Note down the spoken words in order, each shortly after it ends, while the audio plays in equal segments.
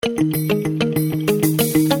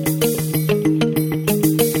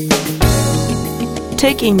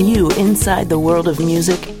Taking you inside the world of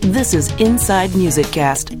music, this is Inside Music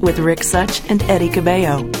Cast with Rick Such and Eddie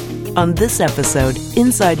Cabello. On this episode,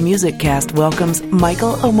 Inside Music Cast welcomes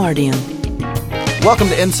Michael Omartian. Welcome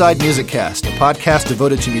to Inside Music Cast, a podcast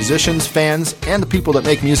devoted to musicians, fans, and the people that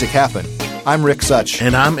make music happen. I'm Rick Such.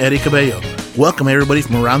 And I'm Eddie Cabello. Welcome everybody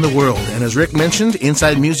from around the world. And as Rick mentioned,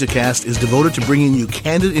 Inside Music Cast is devoted to bringing you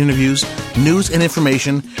candid interviews, news, and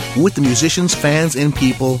information with the musicians, fans, and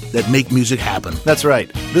people that make music happen. That's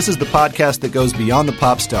right. This is the podcast that goes beyond the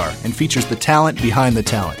pop star and features the talent behind the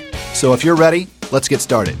talent. So if you're ready, let's get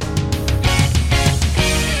started.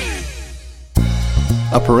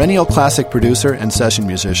 A perennial classic producer and session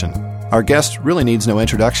musician, our guest really needs no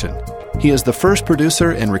introduction. He is the first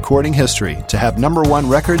producer in recording history to have number one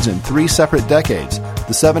records in 3 separate decades,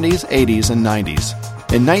 the 70s, 80s, and 90s.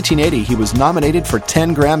 In 1980, he was nominated for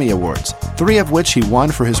 10 Grammy Awards, 3 of which he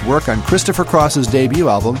won for his work on Christopher Cross's debut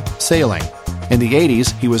album, Sailing. In the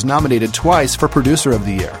 80s, he was nominated twice for Producer of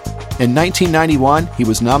the Year. In 1991, he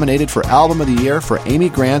was nominated for Album of the Year for Amy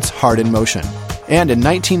Grant's Heart in Motion. And in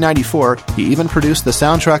 1994, he even produced the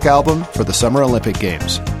soundtrack album for the Summer Olympic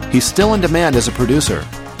Games. He's still in demand as a producer,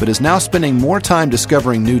 but is now spending more time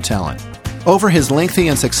discovering new talent. Over his lengthy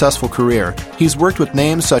and successful career, he's worked with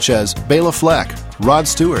names such as Bela Fleck, Rod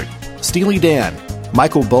Stewart, Steely Dan,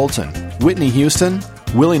 Michael Bolton, Whitney Houston,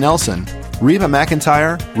 Willie Nelson, Reba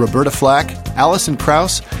McEntire, Roberta Flack, Alison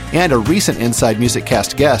Krauss, and a recent Inside Music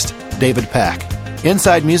Cast guest, David Pack.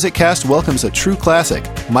 Inside Music Cast welcomes a true classic,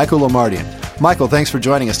 Michael Omartian. Michael, thanks for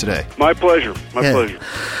joining us today. My pleasure. My pleasure.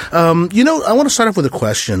 I want to start off with a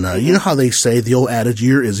question. You know how they say the old adage,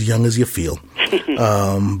 you're as young as you feel.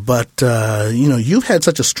 But you've had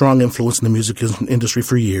such a strong influence in the music industry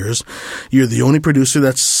for years. You're the only producer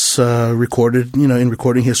that's recorded, in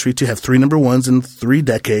recording history to have 3 number ones in 3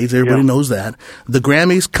 decades. Everybody knows that. The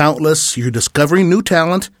Grammys, countless. You're discovering new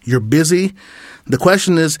talent. You're busy. The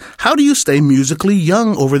question is, how do you stay musically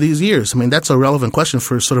young over these years? I mean, that's a relevant question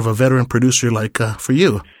for sort of a veteran producer like for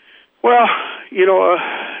you. Well,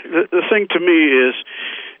 the thing to me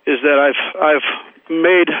is that I've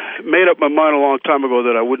made up my mind a long time ago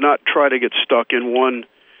that I would not try to get stuck in one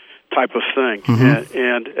type of thing,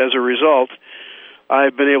 and as a result,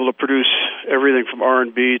 I've been able to produce everything from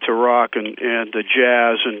R&B to rock and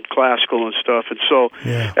jazz and classical and stuff. And so,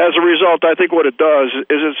 as a result, I think what it does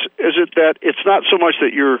is that it's not so much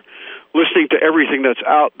that you're listening to everything that's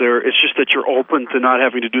out there. It's just that you're open to not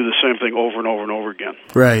having to do the same thing over and over and over again.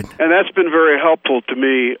 Right. And that's been very helpful to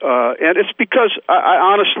me. And it's because I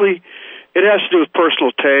honestly, it has to do with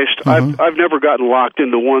personal taste. I've never gotten locked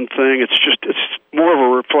into one thing. It's more of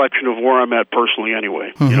a reflection of where I'm at personally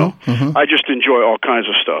anyway. I just enjoy all kinds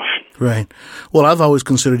of stuff. Right. Well, I've always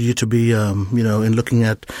considered you to be, in looking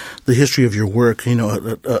at the history of your work,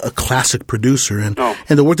 a classic producer. And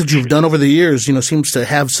the work that you've done over the years, seems to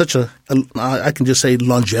have such I can just say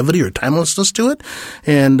longevity or timelessness to it.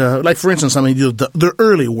 And like, for instance, the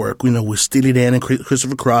early work, with Steely Dan and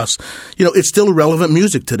Christopher Cross, it's still relevant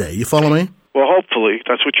music today. You follow me? Well, hopefully,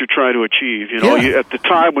 that's what you're trying to achieve. At the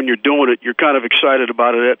time when you're doing it, you're kind of excited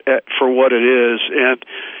about it for what it is, and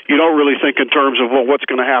you don't really think in terms of, what's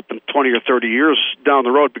going to happen 20 or 30 years down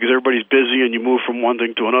the road, because everybody's busy and you move from one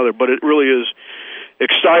thing to another. But it really is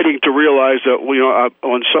exciting to realize that when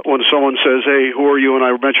someone says, "Hey, who are you?" and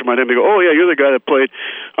I mention my name, they go, "Oh yeah, you're the guy that played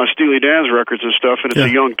on Steely Dan's records and stuff." And it's a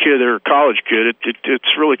young kid or a college kid.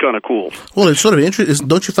 It's really kind of cool. Well, it's sort of interesting.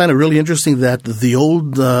 Don't you find it really interesting that the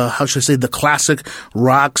old, the classic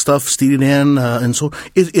rock stuff, Steely Dan, and so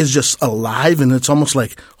is just alive, and it's almost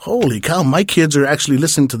like, holy cow, my kids are actually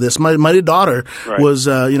listening to this. My daughter was,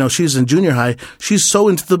 she's in junior high. She's so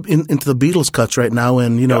into the Beatles cuts right now,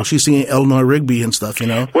 and she's singing Eleanor Rigby and stuff.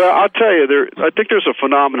 Well, I'll tell you, I think there's a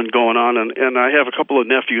phenomenon going on, and I have a couple of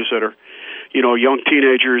nephews that are, young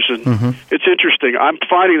teenagers, and it's interesting. I'm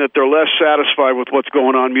finding that they're less satisfied with what's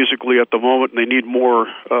going on musically at the moment, and they need more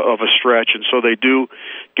of a stretch, and so they do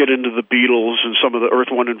get into the Beatles and some of the Earth,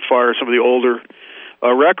 Wind, and Fire, some of the older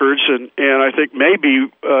records, and I think maybe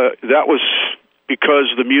that was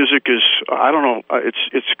because the music is, I don't know,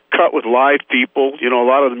 it's cut with live people. A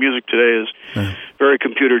lot of the music today is very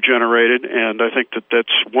computer generated, and I think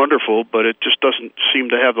that's wonderful, but it just doesn't seem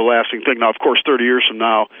to have the lasting thing. Now, of course, 30 years from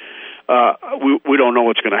now, we don't know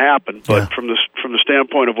what's going to happen, but from the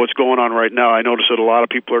standpoint of what's going on right now, I notice that a lot of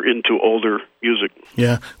people are into older music.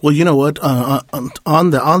 Yeah. Well, you know what? On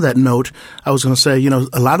that note, I was going to say,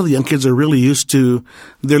 a lot of the young kids are really used to,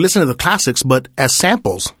 they're listening to the classics, but as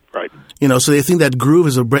samples. Right. So they think that groove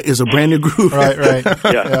is a brand new groove. Right.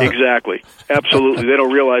 Yeah, exactly. Absolutely. They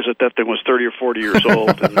don't realize that thing was 30 or 40 years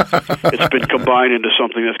old, and it's been combined into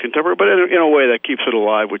something that's contemporary, but in a way that keeps it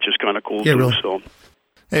alive, which is kind of cool, too. Really. So.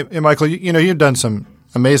 Hey, Michael, you've done some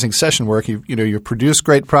amazing session work. You've produced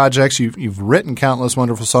great projects. You've written countless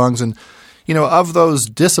wonderful songs, and of those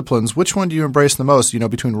disciplines, which one do you embrace the most?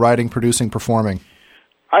 Between writing, producing, performing.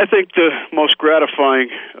 I think the most gratifying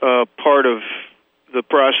part of the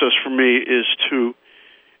process for me is to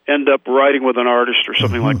end up writing with an artist or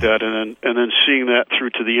something like that, and then seeing that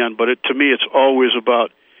through to the end. But to me, it's always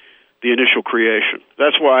about the initial creation.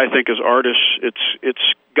 That's why I think as artists,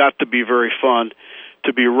 it's got to be very fun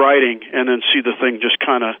to be writing and then see the thing just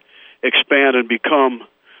kind of expand and become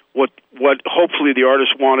what hopefully the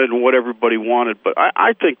artist wanted and what everybody wanted. But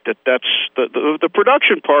I think that's the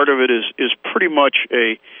production part of it is pretty much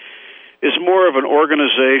is more of an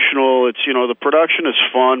organizational. It's the production is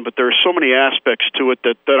fun, but there are so many aspects to it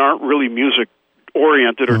that aren't really music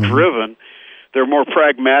oriented or driven. They're more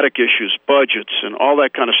pragmatic issues, budgets, and all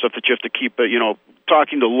that kind of stuff that you have to keep.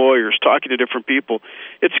 Talking to lawyers, talking to different people.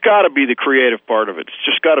 It's got to be the creative part of it. It's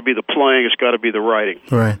just got to be the playing. It's got to be the writing.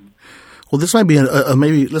 Right. Well, this might be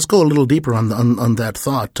maybe. Let's go a little deeper on that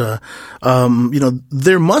thought.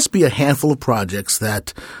 There must be a handful of projects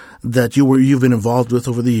that you've been involved with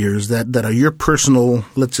over the years that are your personal.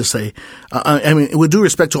 Let's just say, with due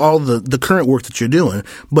respect to all the current work that you're doing,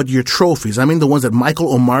 but your trophies. I mean, the ones that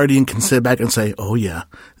Michael Omartian can sit back and say, "Oh yeah,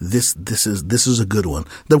 this is a good one."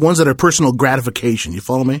 The ones that are personal gratification. You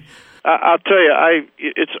follow me? I'll tell you,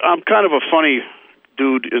 I'm kind of a funny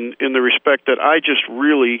dude in the respect that I just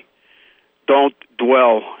really don't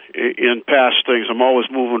dwell in past things. I'm always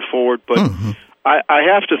moving forward, but I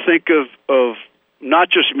have to think of not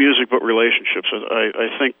just music but relationships. I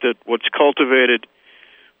think that what's cultivated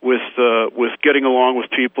with getting along with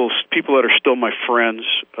people that are still my friends,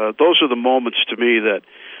 those are the moments to me that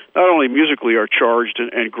not only musically are charged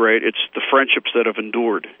and great, it's the friendships that have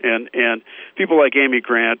endured. And people like Amy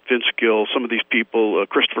Grant, Vince Gill, some of these people,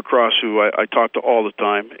 Christopher Cross, who I talk to all the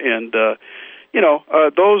time, and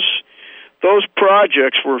those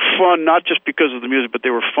projects were fun not just because of the music, but they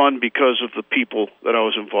were fun because of the people that I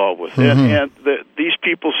was involved with. And these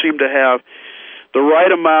people seemed to have the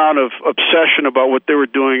right amount of obsession about what they were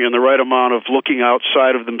doing and the right amount of looking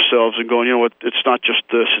outside of themselves and going, it's not just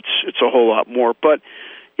this, it's a whole lot more. But,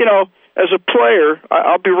 as a player,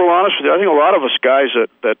 I'll be real honest with you, I think a lot of us guys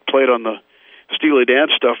that played on the Steely Dan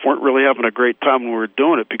stuff weren't really having a great time when we were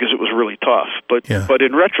doing it because it was really tough. But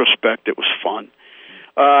in retrospect, it was fun.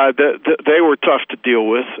 They were tough to deal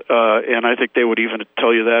with, and I think they would even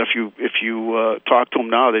tell you that if you talk to them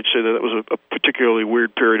now, they'd say that it was a particularly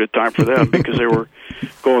weird period of time for them because they were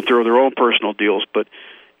going through their own personal deals. But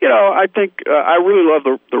I think I really love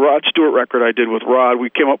the Rod Stewart record I did with Rod. We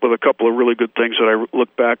came up with a couple of really good things that I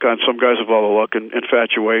look back on. Some Guys Have All the Luck and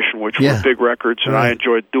Infatuation, which were big records, and I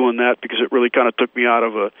enjoyed doing that because it really kind of took me out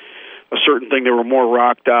of a certain thing. They were more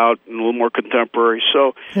rocked out and a little more contemporary.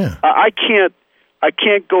 So I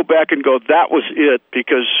can't go back and go, that was it,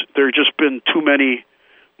 because there have just been too many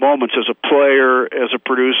moments as a player, as a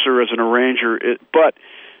producer, as an arranger. But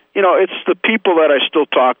it's the people that I still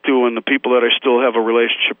talk to and the people that I still have a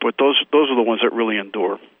relationship with. Those are the ones that really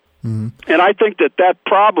endure. Mm-hmm. And I think that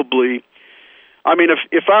probably,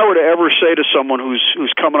 if I were to ever say to someone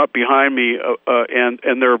who's coming up behind me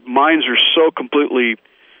and their minds are so completely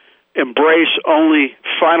embrace only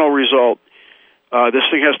final result, this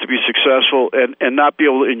thing has to be successful and not be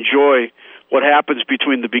able to enjoy what happens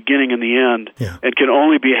between the beginning and the end, and can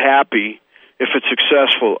only be happy if it's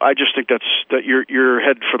successful. I just think that you're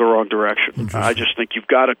headed for the wrong direction. I just think you've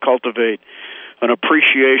got to cultivate an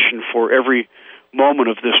appreciation for every moment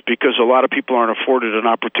of this because a lot of people aren't afforded an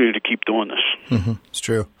opportunity to keep doing this. Mm-hmm. It's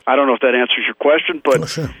true. I don't know if that answers your question, but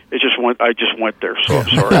I just went there, so I'm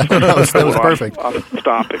sorry. that was perfect. Off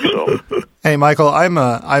topic, so. Hey, Michael,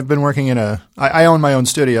 I've been working I own my own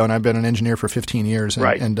studio, and I've been an engineer for 15 years. And,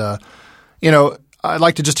 right. And I'd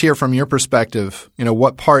like to just hear from your perspective,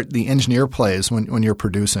 what part the engineer plays when you're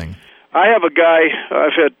producing. I have a guy,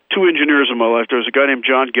 I've had two engineers in my life. There's a guy named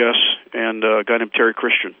John Guess and a guy named Terry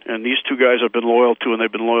Christian. And these two guys I've been loyal to, and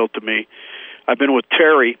they've been loyal to me. I've been with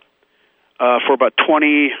Terry for about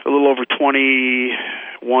a little over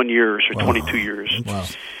 21 years or 22 years. Wow.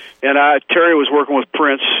 And Terry was working with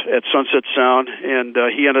Prince at Sunset Sound, and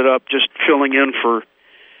he ended up just filling in for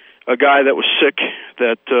a guy that was sick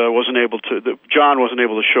that John wasn't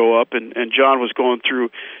able to show up, and John was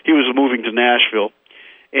he was moving to Nashville,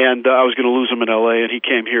 and I was going to lose him in L.A., and he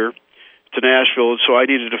came here to Nashville, and so I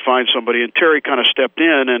needed to find somebody, and Terry kind of stepped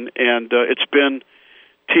in, and it's been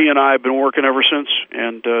T and I have been working ever since.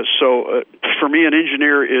 And so for me, an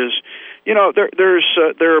engineer is,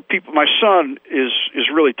 there are people. My son is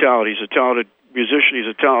really talented. He's a talented musician. He's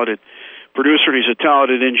a talented producer. He's a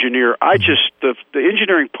talented engineer. I just the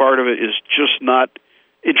engineering part of it is just not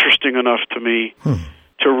interesting enough to me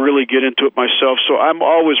to really get into it myself. So I'm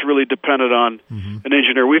always really dependent on an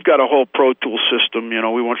engineer. We've got a whole Pro Tools system.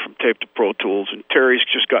 We went from tape to Pro Tools, and Terry's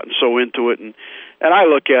just gotten so into it. And I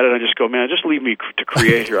look at it and I just go, man, just leave me to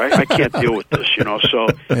create here. I can't deal with this, So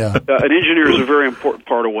an engineer is a very important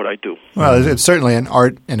part of what I do. Well, it's certainly an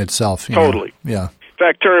art in itself. Totally. Yeah. In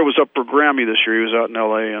fact, Terry was up for Grammy this year. He was out in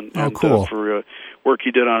L.A. and cool. For work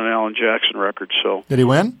he did on an Alan Jackson record. So did he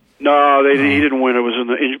win? No, he didn't win. It was in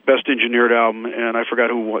the best engineered album, and I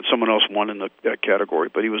forgot who won. Someone else won in that category,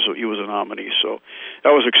 but he was a nominee. So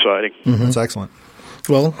that was exciting. That's excellent.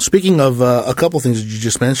 Well, speaking of a couple things that you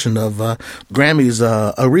just mentioned of Grammys,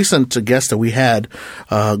 a recent guest that we had,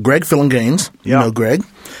 Greg Phillinganes. You know Greg,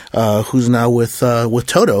 who's now with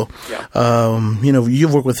Toto. Yeah.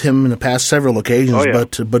 You've worked with him in the past several occasions,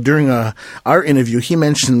 but during our interview, he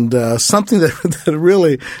mentioned something that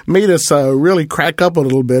really made us really crack up a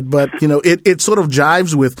little bit. But it sort of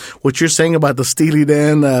jives with what you're saying about the Steely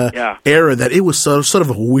Dan era. That it was sort of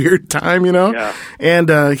a weird time, Yeah.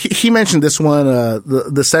 And he mentioned this one.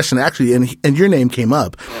 The session actually, and your name came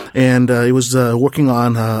up, and it was working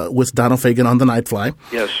on with Donald Fagen on the Nightfly.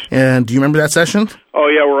 Yes. And do you remember that session? Oh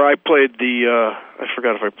yeah, where I played I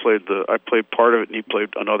forgot if I played part of it and he played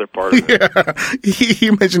another part of it. Yeah.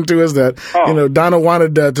 He mentioned to us that Donald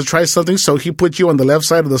wanted to try something, so he put you on the left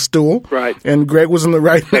side of the stool, right? And Greg was on the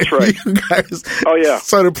right. That's right. You guys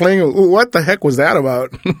started playing. What the heck was that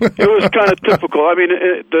about? It was kind of typical. I mean,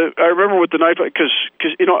 I remember with the Nightfly because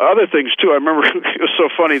other things too. I remember it was so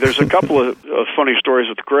funny. There's a couple of funny stories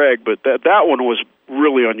with Greg, but that one was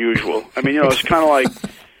really unusual. I mean, it's kind of like,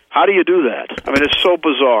 how do you do that? I mean, it's so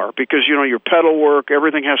bizarre because, your pedal work,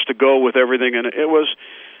 everything has to go with everything. And it was,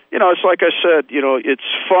 it's like I said, it's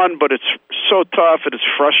fun, but it's so tough and it's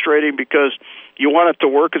frustrating because you want it to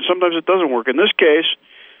work and sometimes it doesn't work. In this case,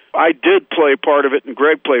 I did play part of it and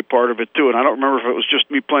Greg played part of it too. And I don't remember if it was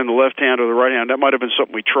just me playing the left hand or the right hand. That might have been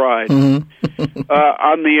something we tried. On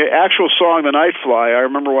the actual song, The Nightfly, I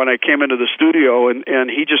remember when I came into the studio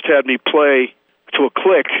and he just had me play to a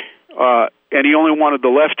click, and he only wanted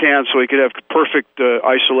the left hand so he could have perfect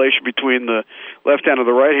isolation between the left hand and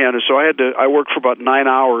the right hand. And so I worked for about 9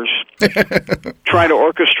 hours trying to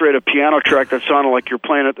orchestrate a piano track that sounded like you're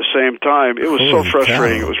playing at the same time. It was so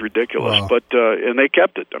frustrating. It was ridiculous. Wow. But and they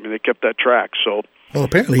kept it. I mean, they kept that track. So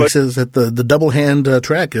apparently he says that the double hand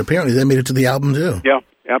track, apparently they made it to the album too. Yeah,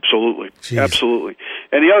 absolutely. Jeez. Absolutely.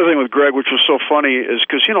 And the other thing with Greg, which was so funny, is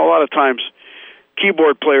because, a lot of times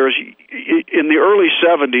keyboard players, in the early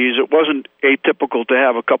 70s, it wasn't atypical to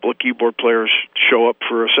have a couple of keyboard players show up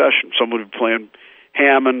for a session. Someone would be playing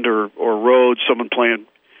Hammond or Rhodes, someone playing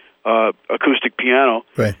acoustic piano.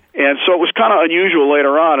 Right. And so it was kind of unusual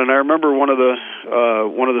later on. And I remember one of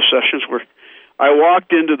the sessions where I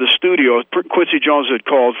walked into the studio. Quincy Jones had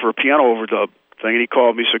called for a piano overdub thing, and he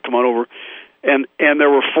called me, said, "Come on over." And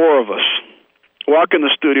there were 4 of us. Walk in the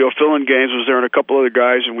studio, Phillinganes was there and a couple other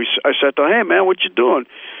guys, and I sat down, "Hey, man, what you doing?"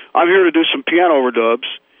 "I'm here to do some piano overdubs."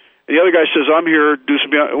 And the other guy says, "I'm here to do some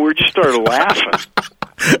piano." And we just started laughing.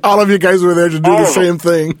 All of you guys were there to do the same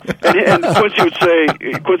thing. And Quincy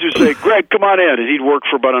would say, "Greg, come on in." And he'd work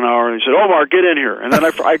for about an hour, and he'd say, "Omar, get in here." And then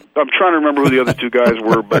I'm trying to remember who the other 2 guys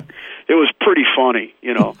were, but it was pretty funny,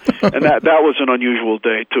 And that was an unusual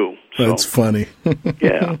day too. So, that's funny.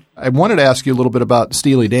 Yeah. I wanted to ask you a little bit about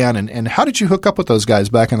Steely Dan, and how did you hook up with those guys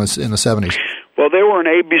back in the 70s? Well, they were an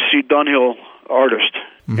ABC Dunhill artist.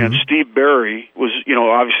 And Steve Barry was,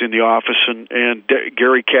 obviously in The Office, and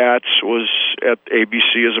Gary Katz was at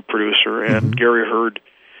ABC as a producer, and Gary heard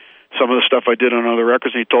some of the stuff I did on other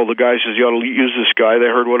records, and he told the guys, he says, "You ought to use this guy." They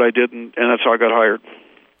heard what I did, and that's how I got hired.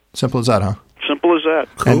 Simple as that, huh? Simple as that.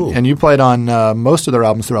 Cool. And you played on most of their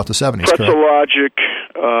albums throughout the 70s, Pretzel correct? Logic,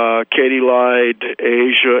 Katie Lied,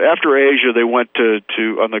 Asia. After Asia, they went to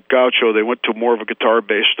on the Gaucho, they went to more of a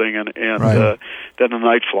guitar-based thing, and right. Then the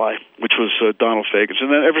Nightfly, which was Donald Fagen's.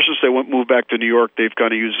 And then ever since they moved back to New York, they've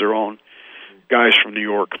kind of used their own guys from New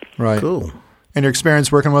York. Right. Cool. And your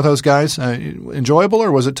experience working with those guys, enjoyable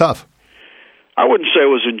or was it tough? I wouldn't say it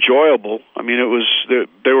was enjoyable. I mean,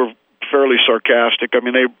 they were fairly sarcastic. I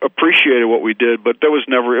mean, they appreciated what we did, but it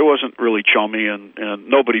wasn't really chummy, and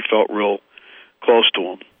nobody felt real close to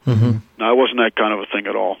them. Mm-hmm. No, it wasn't that kind of a thing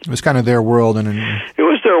at all. It was kind of their world, and it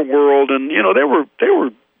was their world, and they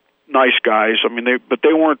were nice guys. I mean, but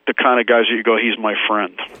they weren't the kind of guys that you go, "He's my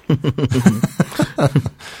friend."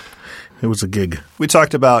 It was a gig. We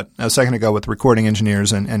talked about a second ago with recording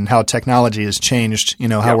engineers and how technology has changed,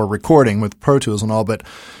 how we're recording with Pro Tools and all. But,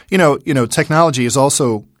 technology has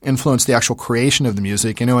also influenced the actual creation of the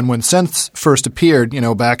music. And when synths first appeared,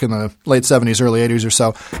 back in the late 70s, early 80s or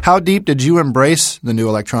so, how deep did you embrace the new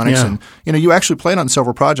electronics? Yeah. And, you actually played on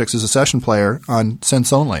several projects as a session player on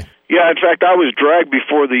synths only. Yeah, in fact, I was dragged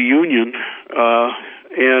before the union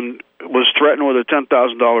and was threatened with a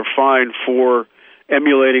 $10,000 fine for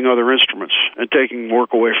emulating other instruments and taking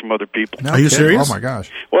work away from other people. Are you serious? Oh my gosh!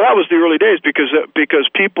 Well, that was the early days because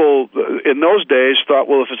people in those days thought,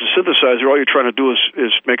 well, if it's a synthesizer, all you're trying to do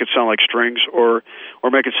is make it sound like strings or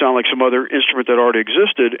make it sound like some other instrument that already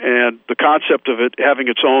existed. And the concept of it having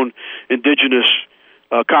its own indigenous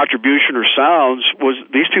contribution or sounds was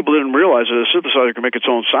these people didn't realize that a synthesizer can make its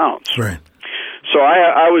own sounds. Right. So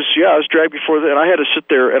I was dragged before that, and I had to sit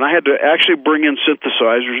there, and I had to actually bring in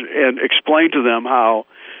synthesizers and explain to them how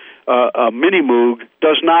a mini Moog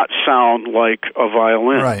does not sound like a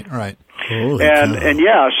violin. Right. Holy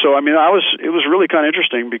cow. So it was really kind of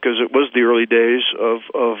interesting because it was the early days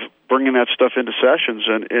of bringing that stuff into sessions,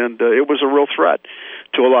 and it was a real threat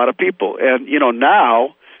to a lot of people. And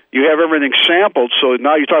now you have everything sampled, so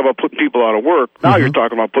now you talk about putting people out of work. Now you're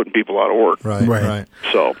talking about putting people out of work. Right.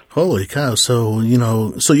 So holy cow! So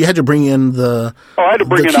so you had to bring in the I had to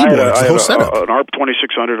bring in keyboards, I the whole had setup. an ARP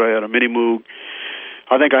 2600. I had a Mini Moog.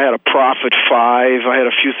 I think I had a Prophet 5. I had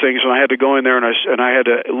a few things, and I had to go in there and I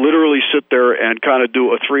had to literally sit there and kind of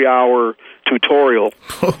do a 3-hour tutorial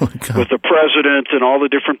with the president and all the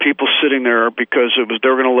different people sitting there because they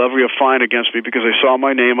were going to levy a fine against me because they saw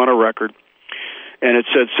my name on a record. And it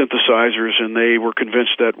said synthesizers, and they were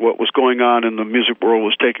convinced that what was going on in the music world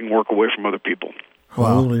was taking work away from other people.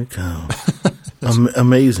 Wow. Holy cow.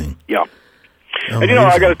 Amazing. Yeah. Amazing. And,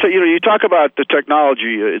 I got to tell you, you talk about the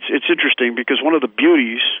technology. It's interesting because one of the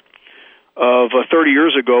beauties of 30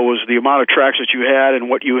 years ago was the amount of tracks that you had and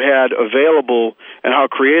what you had available and how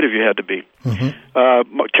creative you had to be.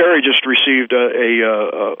 Mm-hmm. Terry just received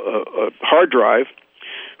a hard drive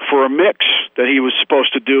for a mix that he was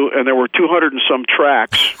supposed to do, and there were 200 and some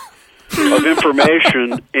tracks of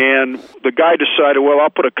information, and the guy decided, well, I'll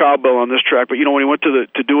put a cowbell on this track, but when he went to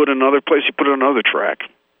do it in another place, he put it on another track.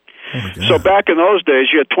 So back in those days,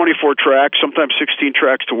 you had 24 tracks, sometimes 16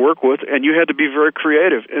 tracks to work with, and you had to be very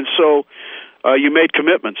creative. And so you made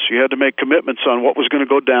commitments. You had to make commitments on what was going to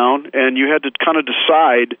go down, and you had to kind of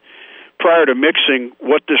decide prior to mixing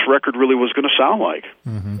what this record really was going to sound like.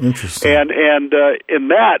 Mm-hmm. Interesting. And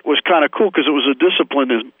that was kind of cool because it was a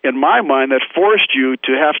discipline in my mind that forced you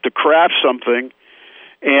to have to craft something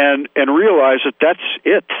and realize that that's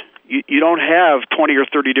it. You don't have 20 or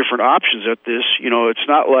 30 different options at this. It's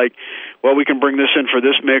not like, well, we can bring this in for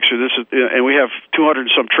this mix or this, and we have 200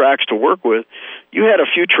 and some tracks to work with. You had a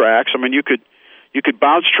few tracks. You could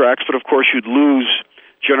bounce tracks, but of course you'd lose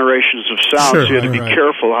generations of sound, sure, so you had to be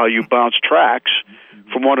careful how you bounce tracks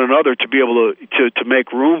from one another to be able to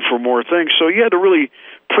make room for more things. So you had to really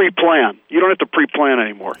pre-plan. You don't have to pre-plan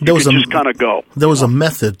anymore. You can just kind of go. There was a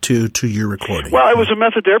method to your recording. Well, it was a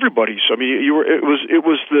method to everybody's. It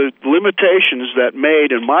was the limitations that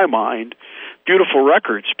made, in my mind, beautiful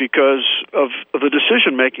records because of the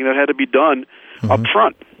decision making that had to be done up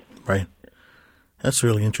front. Right. That's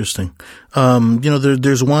really interesting.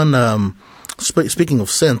 There's one. Speaking of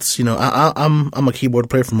synths, I'm a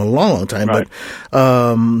keyboard player from a long time, right.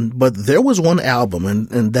 but there was one album,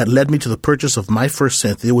 and that led me to the purchase of my first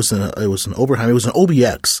synth. It was an Oberheim. It was an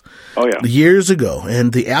OBX. Oh yeah, years ago,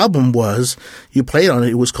 and the album you played on it.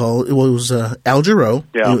 It was Al Jarreau.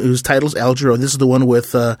 Yeah, it was titled Al Jarreau. This is the one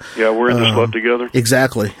with we're in this love together.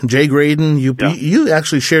 Exactly, Jay Graydon. You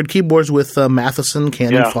actually shared keyboards with Matheson,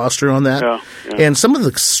 Canyon Foster on that, and some of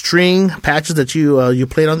the string patches that you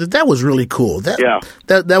played on that was really cool. That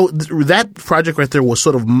project right there was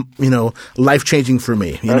sort of life-changing for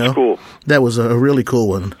me. That's cool. That was a really cool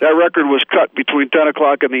one. That record was cut between 10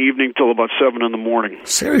 o'clock in the evening till about 7 in the morning.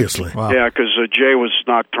 Seriously? Wow. Yeah, because Jay was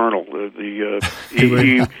nocturnal. He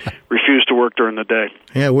refused to work during the day.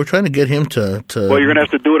 Yeah, we're trying to get him to Well, you're going to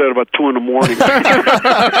have to do it at about 2 in the morning.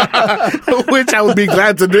 Which I would be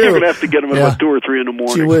glad to do. You're going to have to get him at about 2 or 3 in the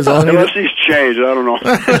morning. Unless he's changed. I don't know.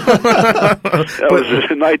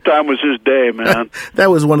 Nighttime was his day, man.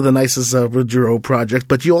 That was one of the nicest Jarreau projects.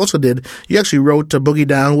 But you actually wrote Boogie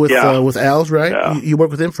Down with Al, right? Yeah. You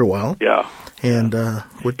worked with him for a while. Yeah. And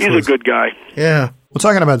he's a good guy. Yeah. Well,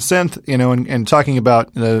 talking about synth, and talking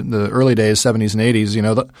about the early days, 70s and 80s,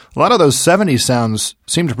 a lot of those 70s sounds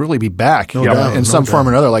seem to really be back in some form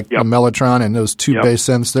or another, like the Mellotron and those two bass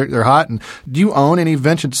synths. They're hot. And do you own any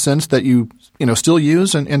vintage synths that you still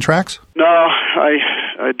use in tracks? No,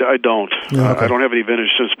 I I don't. Yeah, okay. I don't have any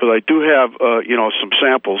vintage synths, but I do have, some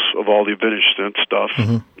samples of all the vintage synth stuff.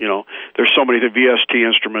 There's so many the VST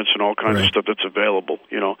instruments and all kinds of stuff that's available.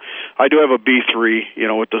 I do have a B3,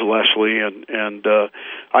 with the Leslie, and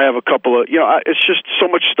I have a couple of, it's just so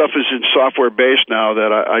much stuff is in software based now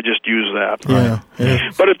that I just use that. Yeah.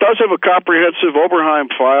 But it does have a comprehensive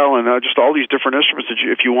Oberheim file and just all these different instruments that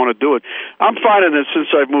if you want to do it. I'm finding that since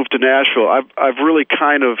I've moved to Nashville, I've really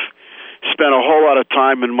kind of spent a whole lot of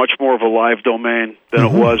time in much more of a live domain than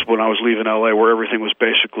it was when I was leaving LA, where everything was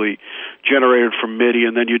basically generated from MIDI,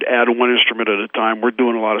 and then you'd add one instrument at a time. We're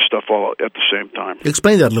doing a lot of stuff all at the same time.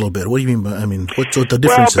 Explain that a little bit. What do you mean by? What's the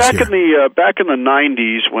difference here? Back in the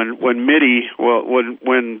 '90s, when MIDI,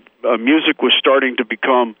 when music was starting to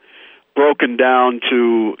become broken down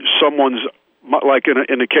to someone's, like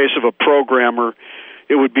in the case of a programmer,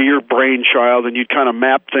 it would be your brainchild, and you'd kind of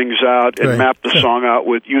map things out and map the song out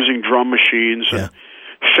with using drum machines and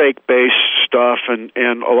fake bass stuff and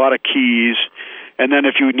a lot of keys. And then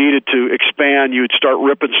if you needed to expand, you'd start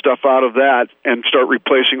ripping stuff out of that and start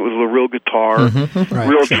replacing it with a real guitar,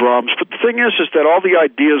 real drums. But the thing is that all the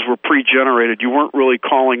ideas were pre-generated. You weren't really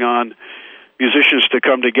calling on musicians to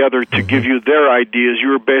come together to give you their ideas.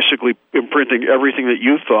 You were basically imprinting everything that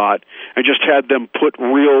you thought and just had them put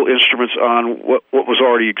real instruments on what was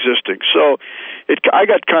already existing. So I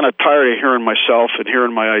got kind of tired of hearing myself and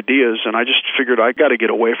hearing my ideas, and I just figured I got to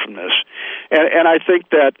get away from this. And I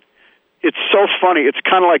think that it's so funny. It's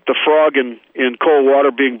kind of like the frog in cold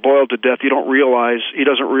water being boiled to death. He doesn't realize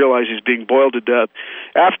he's being boiled to death.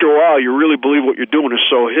 After a while, you really believe what you're doing is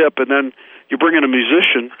so hip, and then you bring in a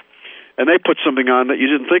musician and they put something on that you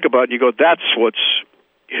didn't think about, and you go, that's what's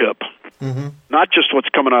hip. Not just what's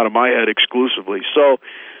coming out of my head exclusively. So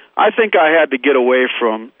I think I had to get away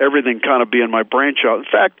from everything kind of being my brainchild.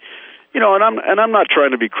 In fact, and I'm not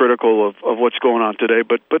trying to be critical of what's going on today,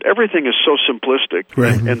 but everything is so simplistic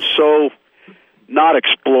and so not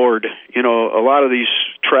explored. A lot of these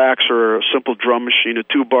tracks are a simple drum machine, a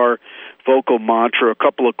 2-bar vocal mantra, a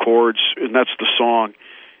couple of chords, and that's the song.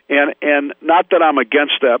 And not that I'm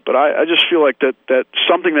against that, but I just feel like that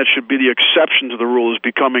something that should be the exception to the rule is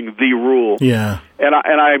becoming the rule. Yeah. And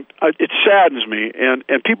it saddens me. And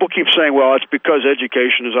people keep saying, well, it's because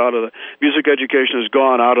education is music education has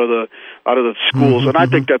gone out of the schools. And I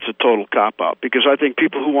think that's a total cop-out, because I think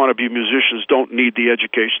people who want to be musicians don't need the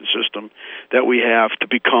education system that we have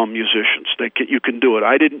to become musicians. You can do it.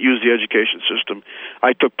 I didn't use the education system.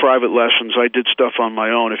 I took private lessons. I did stuff on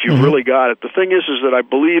my own. If you really got it. The thing is that I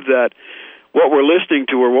believe that what we're listening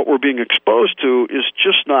to or what we're being exposed to is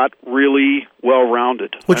just not really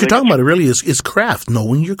well-rounded. What you're talking about really is craft,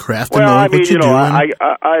 knowing your craft and knowing what you're doing.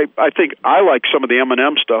 I think I like some of the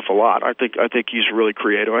Eminem stuff a lot. I think he's really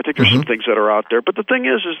creative. I think there's some things that are out there. But the thing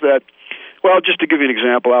is that, well, just to give you an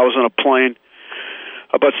example, I was on a plane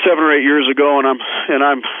about 7 or 8 years ago, and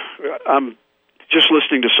I'm just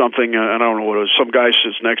listening to something, and I don't know what it was. Some guy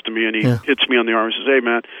sits next to me, and he hits me on the arm and says, "Hey,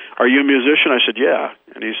 man, are you a musician?" I said, "Yeah."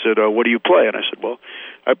 And he said, "What do you play?" And I said, "Well,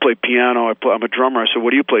 I play piano. I'm a drummer." I said,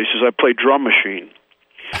 "What do you play?" He says, "I play drum machine."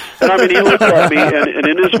 And he looked at me, and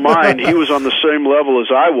in his mind, he was on the same level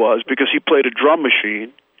as I was, because he played a drum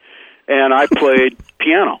machine, and I played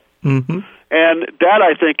piano. And that,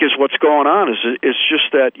 I think, is what's going on. It's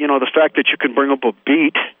just that, the fact that you can bring up a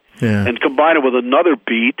beat and combine it with another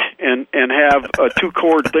beat and have a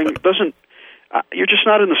 2-chord thing doesn't. You're just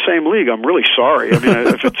not in the same league. I'm really sorry. If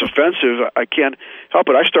it's offensive, I can't help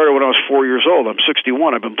it. I started when I was 4 years old. I'm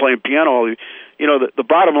 61. I've been playing piano. The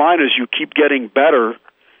bottom line is you keep getting better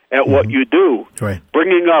at what you do. Right.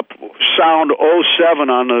 Bringing up sound 07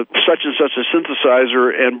 on a such and such a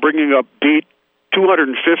synthesizer and bringing up beat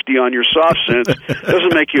 250 on your soft synth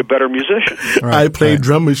doesn't make you a better musician. I play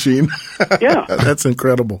drum machine. Yeah. That's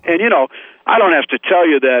incredible. And, I don't have to tell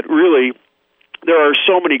you that really there are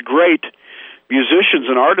so many great musicians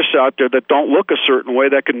and artists out there that don't look a certain way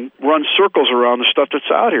that can run circles around the stuff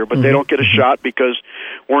that's out here, but they don't get a shot because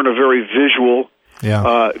we're in a very visual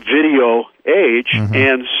video age.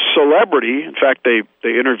 And celebrity, in fact, they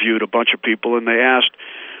interviewed a bunch of people, and they asked,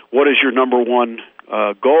 what is your number one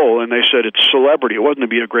goal? And they said it's celebrity. It wasn't to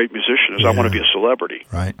be a great musician. I want to be a celebrity.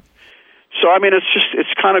 Right. So,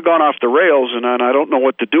 it's kind of gone off the rails, and I don't know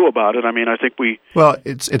what to do about it. I think Well,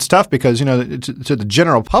 it's tough because, to the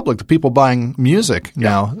general public, the people buying music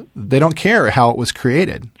now, they don't care how it was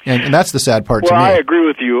created. And that's the sad part to me. Well, I agree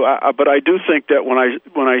with you, but I do think that when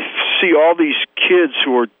I see all these kids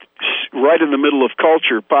who are right in the middle of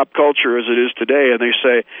culture, pop culture as it is today, and they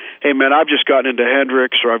say, hey, man, I've just gotten into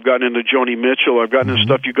Hendrix, or I've gotten into Joni Mitchell, or I've gotten into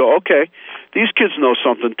stuff, you go, okay, these kids know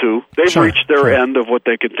something, too. They've reached their end of what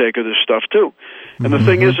they can take of this stuff, too. And the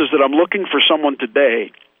thing is that I'm looking for someone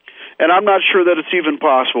today, and I'm not sure that it's even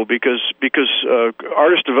possible because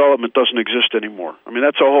artist development doesn't exist anymore. I mean,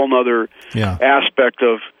 that's a whole other aspect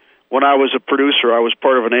of when I was a producer, I was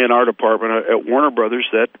part of an A&R department at Warner Brothers,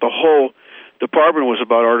 that the whole department was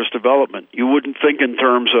about artist development. You wouldn't think in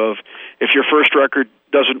terms of if your first record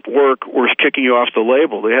doesn't work, we're kicking you off the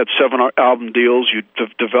label. They had 7 album deals. You'd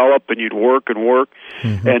develop and you'd work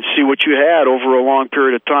and see what you had over a long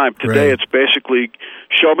period of time. Today it's basically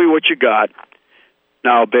show me what you got.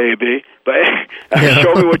 Now, baby, but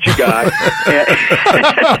show me what you got.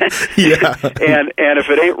 And if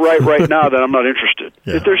it ain't right now, then I'm not interested.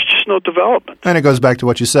 There's just no development. And it goes back to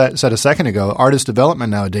what you said a second ago. Artist development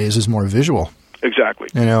nowadays is more visual. Exactly.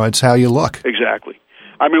 It's how you look. Exactly.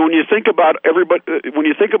 I mean, when you think about when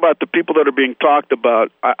you think about the people that are being talked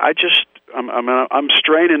about, I'm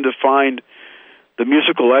straining to find the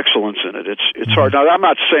musical excellence in it. It's hard. Now, I'm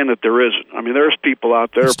not saying that there isn't. I mean, there's people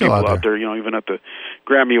out there. Even at the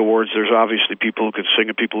Grammy Awards, there's obviously people who can sing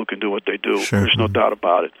and people who can do what they do. Sure. There's no doubt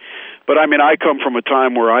about it. But I mean, I come from a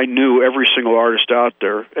time where I knew every single artist out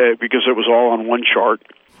there because it was all on one chart.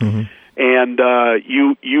 And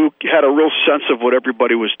you had a real sense of what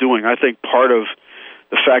everybody was doing. I think part of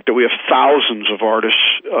the fact that we have thousands of artists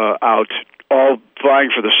out all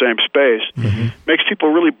vying for the same space makes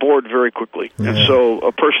people really bored very quickly. And so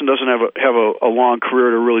a person doesn't have a long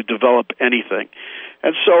career to really develop anything.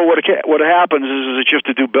 And so what happens is that you have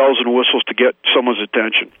to do bells and whistles to get someone's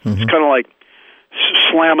attention. It's kind of like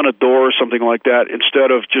slamming a door or something like that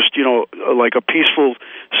instead of just, like a peaceful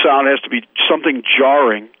sound. It has to be something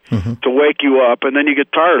jarring to wake you up, and then you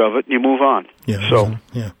get tired of it and you move on.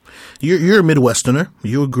 You're a Midwesterner.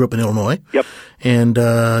 You grew up in Illinois. Yep. And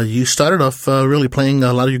you started off really playing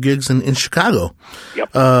a lot of your gigs in Chicago.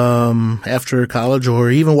 Yep. After college or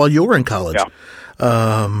even while you were in college. Yeah.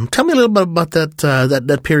 Tell me a little bit about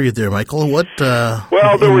that period there, Michael. Well,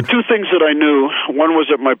 there were two things that I knew. One was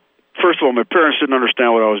that first of all, my parents didn't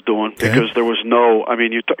understand what I was doing because there was no. I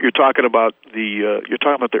mean, you're talking about the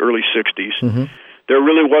early '60s. There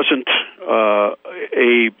really wasn't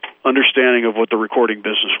a understanding of what the recording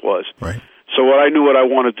business was. Right. So what I knew what I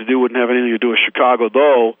wanted to do wouldn't have anything to do with Chicago,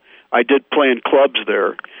 though I did play in clubs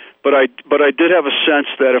there. But I did have a sense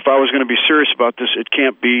that if I was going to be serious about this, it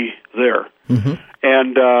can't be there.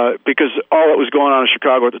 And because all that was going on in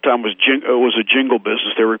Chicago at the time was a jingle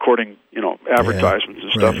business. They were recording, advertisements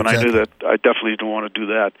and stuff, and I knew that I definitely didn't want to do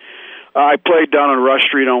that. I played down on Rush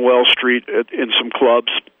Street on Wells Street in some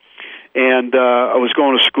clubs, and I was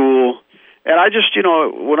going to school. And I just,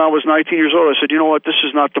 when I was 19 years old, I said, you know what, this is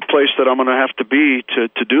not the place that I'm going to have to be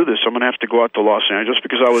to do this. I'm going to have to go out to Los Angeles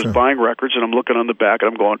because I was buying records, and I'm looking on the back, and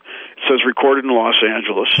I'm going, it says recorded in Los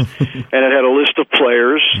Angeles. And it had a list of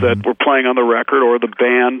players that were playing on the record, or the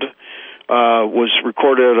band was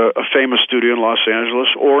recorded at a famous studio in Los Angeles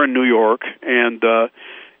or in New York. And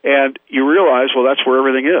you realize, well, that's where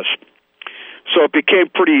everything is. So it became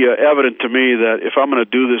pretty evident to me that if I'm going to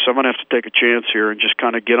do this, I'm going to have to take a chance here and just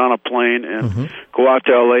kind of get on a plane and go out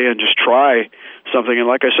to L.A. and just try something. And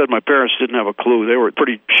like I said, my parents didn't have a clue. They were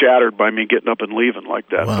pretty shattered by me getting up and leaving like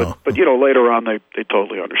that. Wow. But later on, they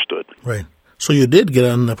totally understood. Right. So you did get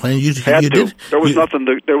on the plane. You had to. Did. There was nothing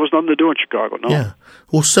to do in Chicago. No. Yeah.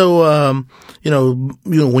 Well, so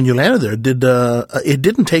when you landed there, it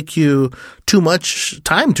didn't take you too much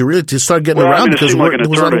time to start getting around because it seemed like an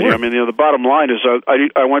eternity. I mean, the bottom line is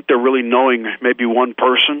I went there really knowing maybe one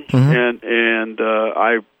person, and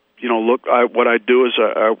what I'd do is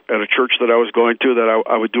at a church that I was going to, that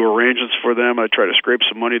I would do arrangements for them. I'd try to scrape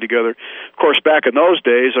some money together. Of course, back in those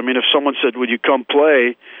days, I mean, if someone said, "Would you come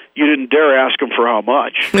play?" you didn't dare ask them for how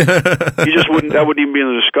much. You just wouldn't. That wouldn't even be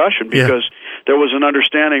in the discussion because there was an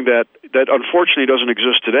understanding that unfortunately doesn't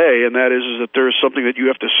exist today, and that is that there is something that you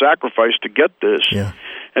have to sacrifice to get this. Yeah.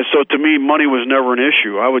 And so, to me, money was never an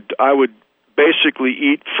issue. I would basically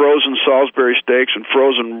eat frozen Salisbury steaks and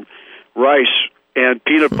frozen rice and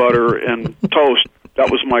peanut butter and toast.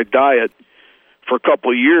 That was my diet for a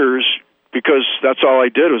couple of years because that's all I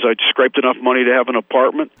did was I scraped enough money to have an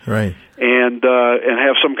apartment, right, and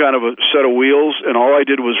have some kind of a set of wheels, and all I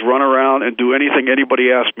did was run around and do anything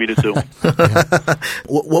anybody asked me to do.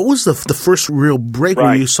 What was the first real break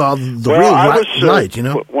where you saw the real light?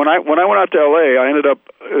 When I went out to L.A., I ended up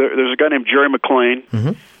there's a guy named Jerry McLean.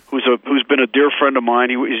 Who's been a dear friend of mine.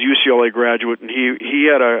 He's a UCLA graduate, and he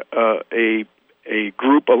had a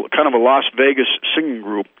group, kind of a Las Vegas singing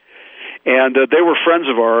group, And they were friends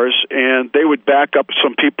of ours, and they would back up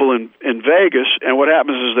some people in Vegas. And what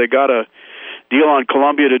happens is they got a deal on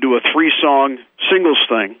Columbia to do a 3-song singles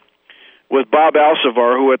thing with Bob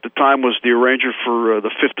Alcivar, who at the time was the arranger for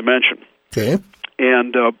the Fifth Dimension. Okay.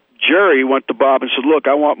 And Jerry went to Bob and said, "Look,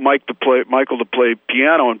 I want Michael to play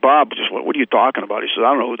piano." And Bob just went, "What are you talking about?" He said,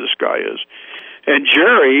 "I don't know who this guy is." And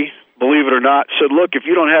Jerry, believe it or not, said, "Look, if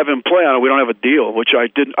you don't have him play on it, we don't have a deal." Which I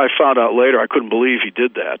didn't. I found out later. I couldn't believe he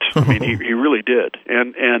did that. I mean, he really did.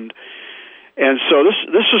 And so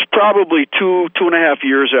this was probably two and a half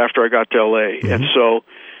years after I got to L.A. And so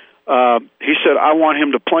he said, "I want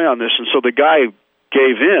him to play on this." And so the guy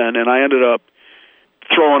gave in, and I ended up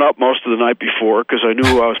throwing up most of the night before because I knew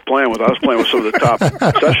who I was playing with. I was playing with some of the top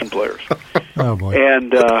session players. Oh boy!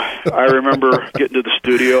 And I remember getting to the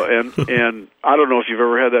studio, and I don't know if you've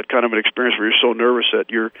ever had that kind of an experience where you're so nervous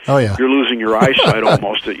that you're losing your eyesight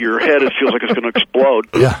almost. That your head feels like it's going to explode.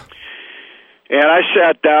 Yeah. And I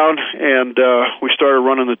sat down, and we started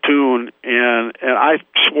running the tune, and I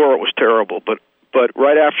swore it was terrible. But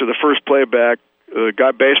right after the first playback, the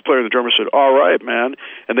bass player and the drummer said, "All right, man,"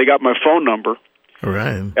 and they got my phone number.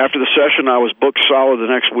 Right. After the session, I was booked solid the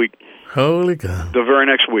next week. Holy God! The very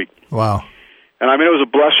next week. Wow. And I mean, it was a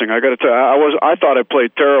blessing. I got to tell you, I thought I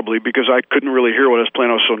played terribly because I couldn't really hear what I was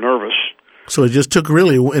playing. I was so nervous. So it just took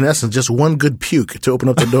really, in essence, just one good puke to open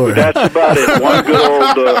up the door. That's about it. One good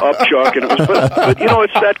old upchuck, and it was. But you know,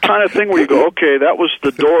 it's that kind of thing where you go, okay, that was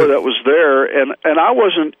the door that was there, and I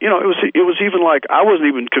wasn't. You know, it was even like I wasn't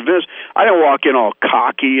even convinced. I didn't walk in all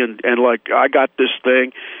cocky and like I got this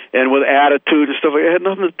thing, and with attitude and stuff. It had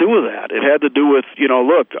nothing to do with that. It had to do with, you know,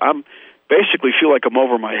 look, I'm basically feel like I'm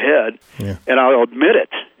over my head, and I'll admit it.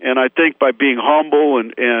 And I think by being humble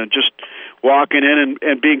and just walking in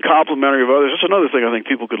and being complimentary of others, that's another thing I think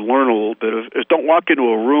people could learn a little bit of, is don't walk into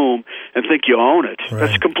a room and think you own it. Right.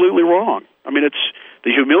 That's completely wrong. I mean, it's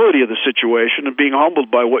the humility of the situation and being humbled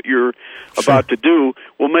by what you're about to do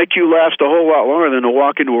will make you last a whole lot longer than to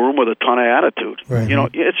walk into a room with a ton of attitude. Right. You know,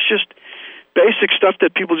 it's just basic stuff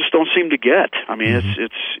that people just don't seem to get. I mean,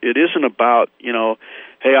 it isn't about, you know,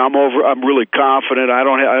 hey, I'm really confident. I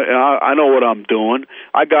know what I'm doing.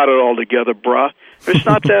 I got it all together, bruh. It's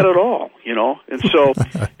not that at all, you know. And so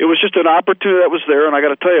it was just an opportunity that was there. And I got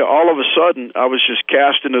to tell you, all of a sudden, I was just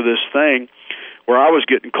cast into this thing where I was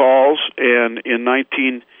getting calls. And in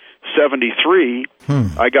 1973,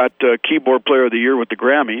 I got Keyboard Player of the Year with the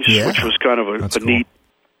Grammys, which was kind of a neat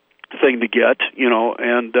thing to get, you know,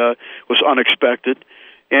 and was unexpected.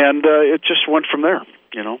 And it just went from there.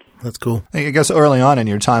 You know, that's cool. I guess early on in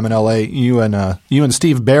your time in L.A., you and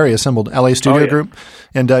Steve Barry assembled L.A. Studio Group,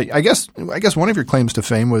 and I guess one of your claims to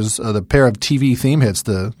fame was the pair of TV theme hits,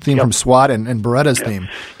 the theme from SWAT and Beretta's theme.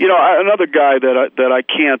 You know, another guy that I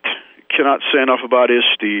cannot say enough about is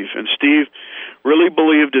Steve, and Steve really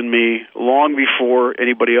believed in me long before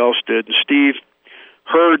anybody else did. And Steve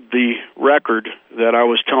heard the record that I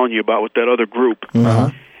was telling you about with that other group.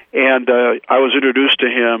 And I was introduced to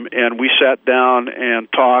him, and we sat down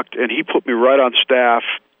and talked, and he put me right on staff,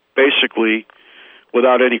 basically,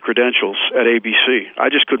 without any credentials at ABC. I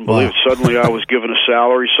just couldn't believe it. Suddenly I was given a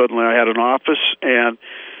salary. Suddenly I had an office, and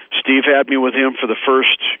Steve had me with him for the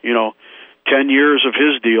first, 10 years of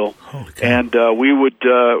his deal. And I would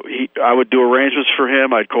do arrangements for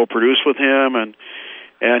him. I'd co-produce with him, and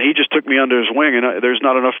he just took me under his wing, and there's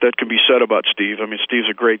not enough that can be said about Steve. I mean, Steve's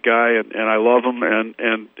a great guy, and I love him,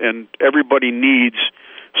 and everybody needs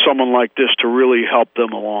someone like this to really help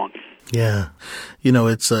them along. Yeah. You know,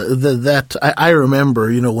 it's I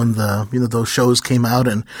remember, when those shows came out,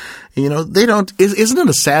 and they don't. Isn't it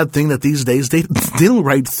a sad thing that these days they don't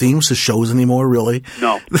write themes to shows anymore? Really?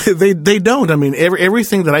 No, they don't. I mean,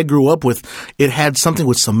 everything that I grew up with, it had something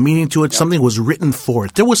with some meaning to it. Yep. Something was written for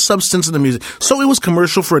it. There was substance in the music, so it was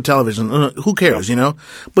commercial for a television. Who cares? Yep.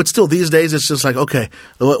 But still, these days it's just like, okay,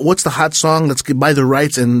 what's the hot song? Let's buy the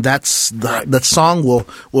rights, and that song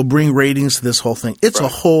will bring ratings to this whole thing. It's a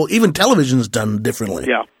whole. Even television is done differently.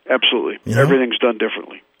 Yeah, absolutely. Everything's done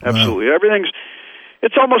differently. Absolutely, everything's.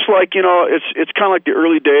 It's almost like, it's kind of like the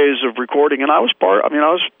early days of recording, and I was part of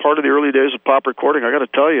the early days of pop recording. I got to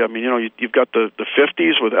tell you, I mean, you've got the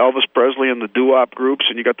 50s with Elvis Presley and the doo-wop groups,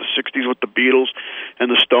 and you got the 60s with the Beatles and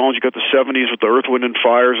the Stones. You got the 70s with the Earth, Wind and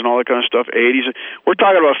Fires and all that kind of stuff. 80s. We're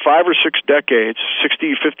talking about 5 or 6 decades,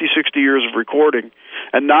 60 years of recording,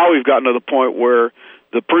 and now we've gotten to the point where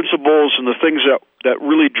the principles and the things that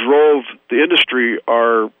really drove the industry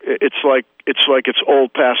it's like it's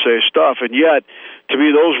old passe stuff, and yet to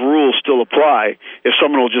me those rules still apply if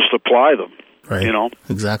someone will just apply them. Right.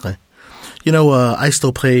 Exactly. I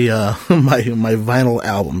still play my vinyl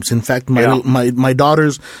albums. In fact, my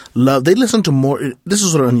daughters they listen to more. This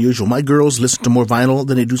is sort of unusual. My girls listen to more vinyl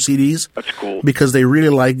than they do CDs. That's cool. Because they really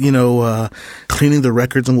like cleaning the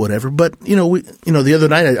records and whatever. But the other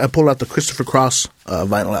night I pulled out the Christopher Cross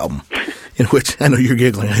vinyl album. In which I know you're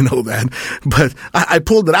giggling, I know that, but I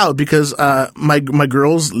pulled it out because my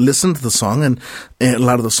girls listened to the song and a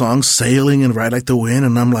lot of the songs, "Sailing" and "Ride Like the Wind,"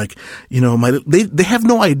 and I'm like, they have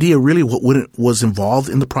no idea really what was involved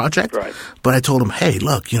in the project. Right. But I told them, hey,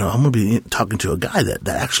 look, I'm going to be talking to a guy that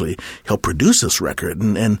actually helped produce this record,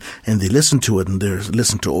 and they listen to it and they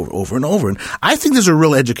listen to it over and over. And I think there's a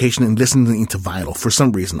real education in listening to vinyl for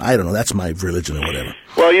some reason. I don't know. That's my religion or whatever.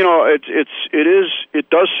 Well, it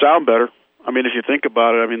does sound better. I mean, if you think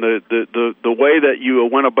about it, I mean, the way that you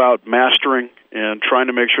went about mastering and trying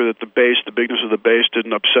to make sure that the bigness of the bass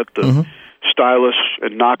didn't upset the stylus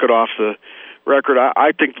and knock it off the record,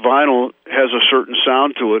 I think vinyl has a certain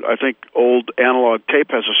sound to it. I think old analog tape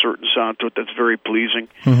has a certain sound to it that's very pleasing.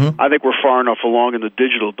 I think we're far enough along in the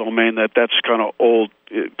digital domain that's kind of old.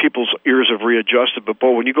 People's ears have readjusted, but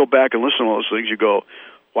boy, when you go back and listen to those things, you go,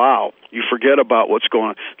 wow, you forget about what's going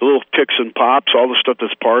on. The little ticks and pops, all the stuff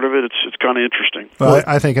that's part of it, it's kind of interesting. Well,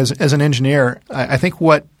 I think as an engineer, I think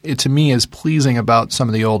what to me is pleasing about some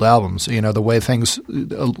of the old albums, the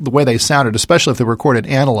way they sounded, especially if they were recorded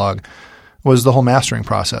analog, was the whole mastering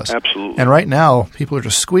process. Absolutely. And right now, people are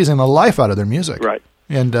just squeezing the life out of their music. Right.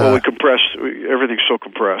 And we compress. Everything's so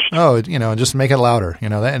compressed. Oh, just make it louder.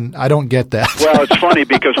 And I don't get that. Well, it's funny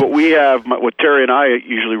because what Terry and I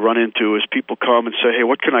usually run into is people come and say, "Hey,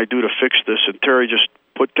 what can I do to fix this?" And Terry just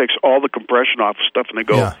takes all the compression off of stuff, and they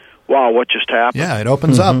go, "Wow, what just happened?" Yeah, it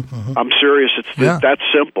opens up. I'm serious. It's that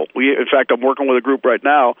simple. In fact, I'm working with a group right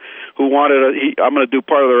now who I'm going to do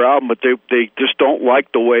part of their album, but they just don't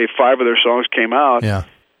like the way 5 of their songs came out. Yeah.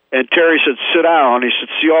 And Terry said, "Sit down." He said,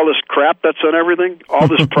 "See all this crap that's on everything? All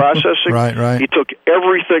this processing?" Right. He took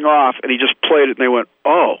everything off, and he just played it, and they went,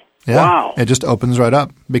 "Oh, wow." It just opens right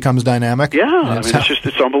up, becomes dynamic. Yeah,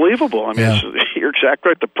 it's unbelievable. I mean, you're exactly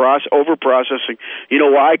right. The over-processing. You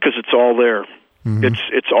know why? Because it's all there.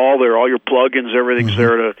 It's all there. All your plugins, everything's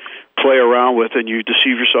there to play around with, and you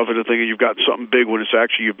deceive yourself into thinking you've gotten something big when it's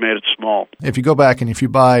actually you've made it small. If you go back and if you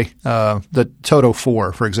buy the Toto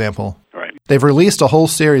 4, for example, right. They've released a whole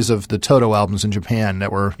series of the Toto albums in Japan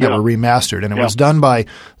that were remastered, and it was done by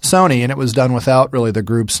Sony, and it was done without really the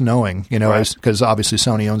groups knowing, because obviously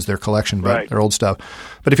Sony owns their collection, but their old stuff.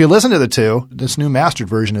 But if you listen to the two, this new mastered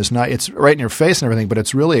version is not. It's right in your face and everything, but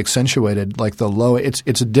it's really accentuated, like the low. It's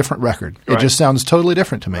a different record. Right. It just sounds totally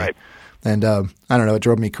different to me. Right. And I don't know, it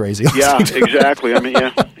drove me crazy. Yeah, exactly. I mean,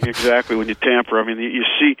 exactly. When you tamper, I mean, you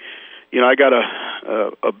see. I got a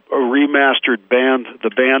remastered the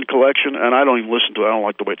band collection, and I don't even listen to it. I don't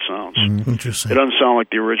like the way it sounds. Interesting. It doesn't sound like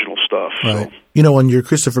the original stuff. Right. So. On your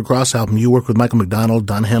Christopher Cross album, you worked with Michael McDonald,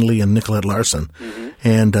 Don Henley, and Nicolette Larson,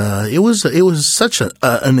 and it was such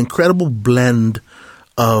an incredible blend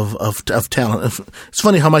of talent. It's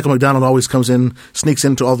funny how Michael McDonald always sneaks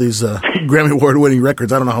into all these Grammy Award-winning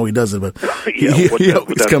records. I don't know how he does it, but with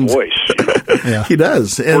that voice. Yeah. He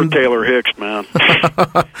does. Poor Taylor Hicks, man.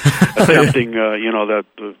 Attempting,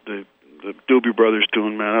 the Doobie Brothers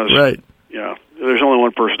tune, man. Right. Yeah. There's only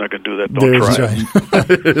one person that can do that. Don't try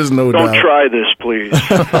it. There's no doubt. Don't try this, please.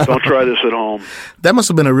 Don't try this at home. That must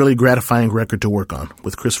have been a really gratifying record to work on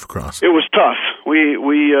with Christopher Cross. It was tough.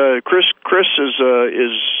 Chris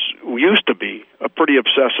used to be a pretty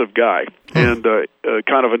obsessive guy and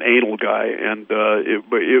kind of an anal guy, and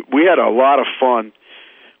we had a lot of fun.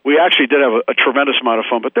 We actually did have a tremendous amount of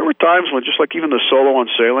fun, but there were times when, just like even the solo on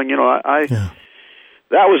Sailing,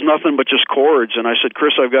 that was nothing but just chords. And I said,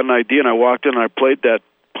 "Chris, I've got an idea," and I walked in and I played that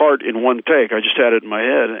part in one take. I just had it in my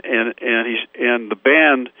head, and the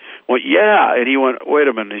band went, "Yeah," and he went, "Wait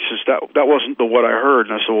a minute." He says, "That wasn't what I heard."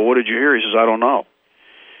 And I said, "Well, what did you hear?" He says, "I don't know."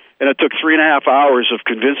 And it took 3.5 hours of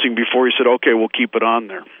convincing before he said, "Okay, we'll keep it on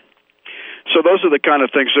there." So those are the kind of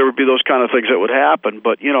things. There would be those kind of things that would happen,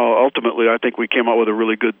 but ultimately, I think we came out with a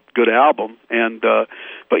really good album. And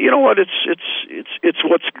but you know what? It's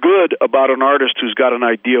what's good about an artist who's got an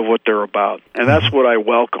idea of what they're about, and that's what I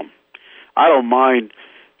welcome. I don't mind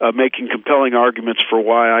making compelling arguments for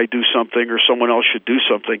why I do something or someone else should do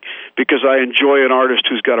something, because I enjoy an artist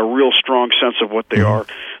who's got a real strong sense of what they are.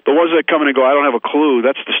 The ones that come in and go, "I don't have a clue,"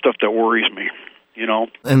 that's the stuff that worries me.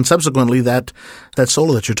 And subsequently, that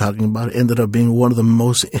solo that you're talking about ended up being one of the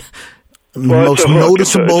most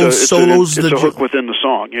noticeable solos. It's a hook within the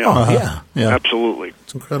song. Yeah, yeah, absolutely.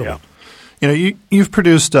 It's incredible. You know, you've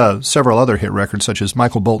produced several other hit records, such as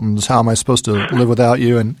Michael Bolton's "How Am I Supposed to Live Without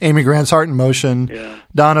You" and Amy Grant's "Heart in Motion." Yeah.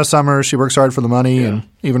 Donna Summer, "She Works Hard for the Money," and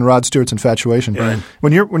even Rod Stewart's "Infatuation." Yeah.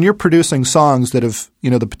 When you're producing songs that have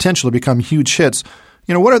the potential to become huge hits,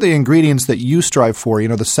 what are the ingredients that you strive for?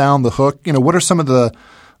 The sound, the hook. What are some of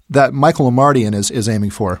that Michael Omartian is aiming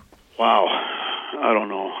for? Wow, I don't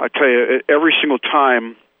know. I tell you, every single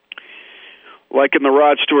time, like in the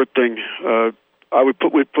Rod Stewart thing. We'd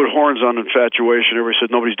put horns on "Infatuation." Everybody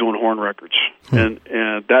said nobody's doing horn records, and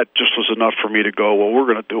that just was enough for me to go, well,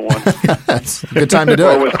 we're going to do one. That's a good time to do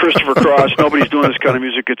it. Or with Christopher Cross, nobody's doing this kind of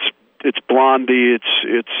music. It's Blondie,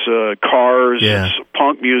 it's Cars, it's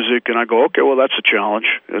punk music, and I go, okay, well, that's a challenge.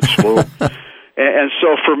 It's slow. and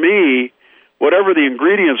so for me, whatever the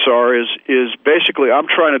ingredients are is basically I'm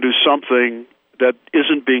trying to do something that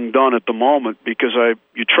isn't being done at the moment, because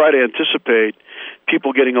you try to anticipate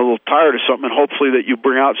people getting a little tired of something, and hopefully that you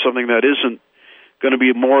bring out something that isn't going to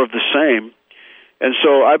be more of the same. And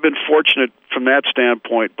so I've been fortunate from that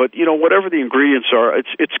standpoint. But whatever the ingredients are,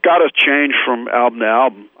 it's got to change from album to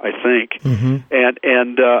album, I think. Mm-hmm.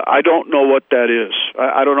 And I don't know what that is.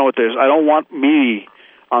 I don't know what that is. I don't want me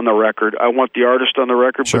on the record. I want the artist on the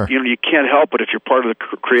record. Sure. But you can't help it if you're part of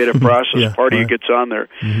the creative process. Part of you gets on there.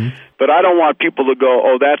 Mm-hmm. But I don't want people to go,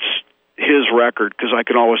 oh, that's his record, because I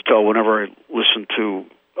can always tell whenever I listen to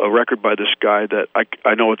a record by this guy that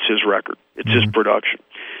I know it's his record. It's his production.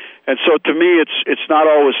 And so to me, it's not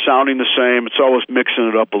always sounding the same. It's always mixing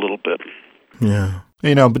it up a little bit. Yeah.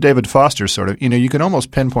 But David Foster sort of, you can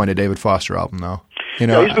almost pinpoint a David Foster album, though. He's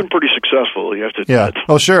been pretty successful, you have to admit. Yeah.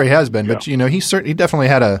 Oh, sure, he has been. But, he definitely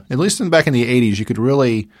had at least back in the 80s, you could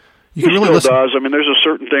really still listen. Does. I mean, there's a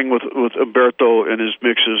certain thing with Umberto and his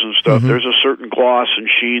mixes and stuff. Mm-hmm. There's a certain gloss and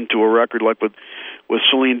sheen to a record, like with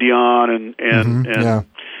Celine Dion and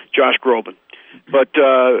Josh Groban. But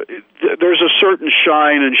there's a certain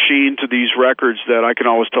shine and sheen to these records that I can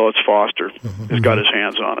always tell it's Foster has got his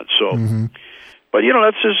hands on it. So, but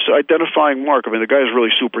that's his identifying mark. I mean, the guy is really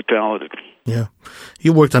super talented. Yeah,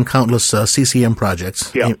 you worked on countless CCM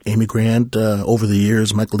projects. Yeah. Amy Grant over the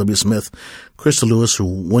years, Michael W. Smith, Krista Lewis,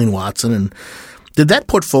 Wayne Watson, and did that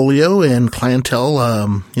portfolio and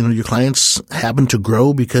clientele, your clients happen to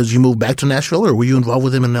grow because you moved back to Nashville, or were you involved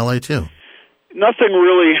with them in L.A. too? Nothing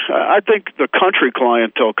really. I think the country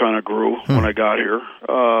clientele kind of grew when I got here.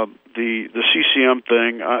 The CCM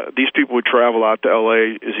thing, these people would travel out to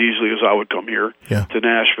L.A. as easily as I would come here to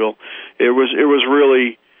Nashville. It was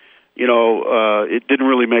really, it didn't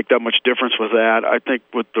really make that much difference with that. I think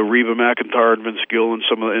with the Reba McEntire and Vince Gill and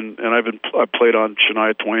I played on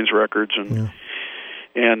Shania Twain's records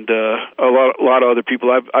and a lot of other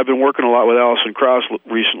people. I've been working a lot with Alison Krauss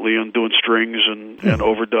recently on doing strings and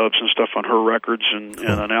overdubs and stuff on her records and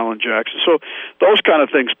on Alan Jackson. So those kind of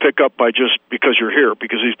things pick up by just because you're here,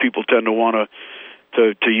 because these people tend to want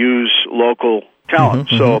to use local talent.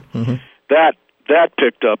 That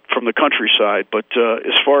picked up from the countryside. But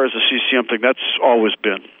as far as the CCM thing, that's always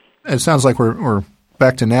been. It sounds like we're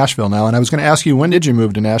back to Nashville now, and I was going to ask you, when did you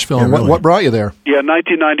move to Nashville, and what brought you there? Yeah,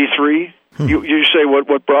 1993. You say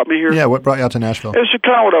what brought me here? Yeah, what brought you out to Nashville? It's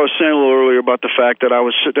kind of what I was saying a little earlier about the fact that I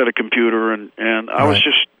was sitting at a computer and I was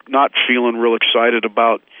just not feeling real excited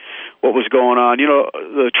about what was going on.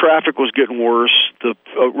 The traffic was getting worse. The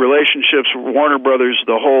relationships, Warner Brothers,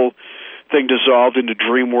 the whole thing dissolved into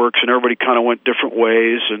DreamWorks, and everybody kind of went different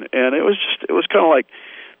ways. And it was kind of like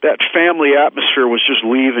that family atmosphere was just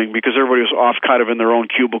leaving, because everybody was off kind of in their own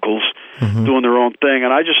cubicles doing their own thing. And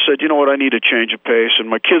I just said, you know what, I need a change of pace. And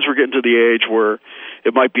my kids were getting to the age where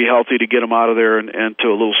it might be healthy to get them out of there and to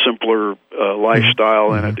a little simpler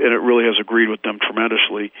lifestyle, and it really has agreed with them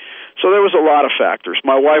tremendously. So there was a lot of factors.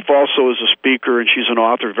 My wife also is a speaker, and she's an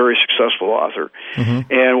author, very successful author.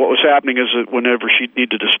 And what was happening is that whenever she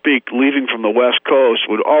needed to speak, leaving from the West Coast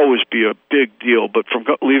would always be a big deal. But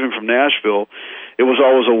leaving from Nashville, it was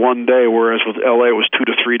always a one day, whereas with LA it was 2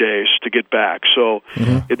 to 3 days to get back. So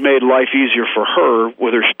it made life easier for her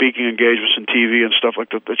with her speaking engagements and TV and stuff like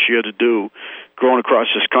that she had to do growing across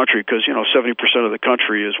this country, because 70% of the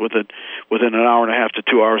country is within an hour and a half to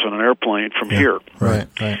 2 hours on an airplane from here. Right.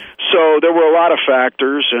 So there were a lot of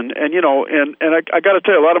factors, and I got to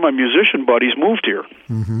tell you, a lot of my musician buddies moved here.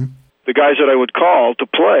 The guys that I would call to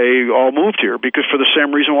play all moved here because for the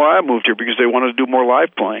same reason why I moved here, because they wanted to do more live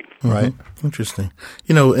playing. Right. Interesting.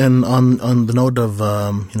 And on the note of,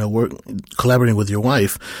 work, collaborating with your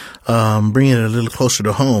wife, bringing it a little closer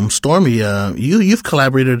to home, Stormy, you've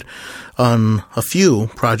collaborated on a few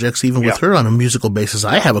projects, even with her on a musical basis.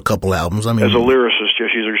 I have a couple albums. I mean, as a lyricist, Yeah,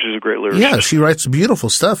 she's a great lyricist. Yeah, she writes beautiful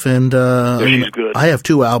stuff, and she's good. I have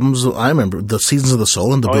 2 albums. I remember the Seasons of the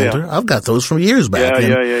Soul and The Builder. Yeah. I've got those from years back.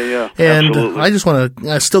 Yeah. And Absolutely.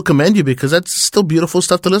 I still commend you because that's still beautiful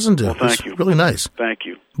stuff to listen to. Well, thank it's you. Really nice. Thank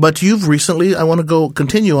you. But you've recently, I want to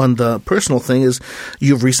continue on the personal thing, is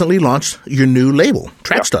you've recently launched your new label,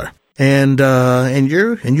 Trackstar. And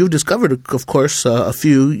you've discovered, of course, a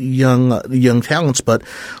few young talents, but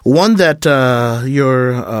one that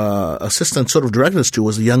your assistant sort of directed us to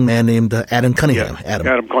was a young man named Adam Cunningham. Yeah.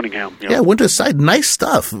 Adam Cunningham. Yeah, went to his site. Nice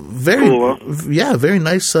stuff. Very, cool, huh? Yeah, very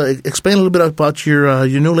nice. Explain a little bit about your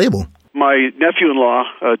new label. My nephew-in-law,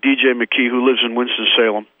 DJ McKee, who lives in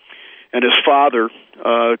Winston-Salem, and his father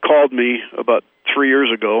called me about 3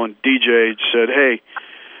 years ago, and DJ said, "Hey,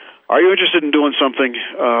 are you interested in doing something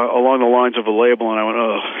along the lines of a label?" And I went,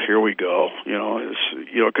 "Oh, here we go."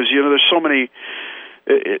 Because there's so many.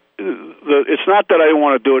 It's not that I don't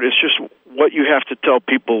want to do it. It's just what you have to tell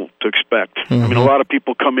people to expect. Mm-hmm. I mean, a lot of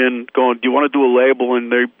people come in going, "Do you want to do a label?"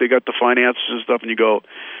 And they got the finances and stuff, and you go,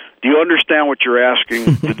 "Do you understand what you're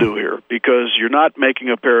asking to do here?" Because you're not making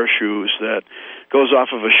a pair of shoes that goes off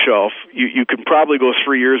of a shelf. You can probably go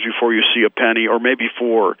 3 years before you see a penny, or maybe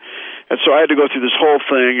 4. And so I had to go through this whole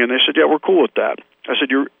thing, and they said, "Yeah, we're cool with that." I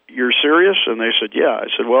said, "You're serious?" And they said, "Yeah." I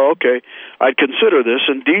said, "Well, okay, I'd consider this."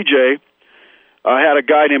 And DJ had a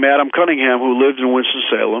guy named Adam Cunningham who lived in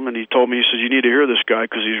Winston-Salem, and he told me, he says, "You need to hear this guy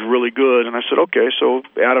because he's really good." And I said, "Okay." So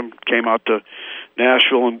Adam came out to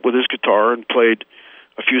Nashville and with his guitar and played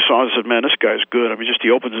a few songs. I said, "Man, this guy's good." I mean, just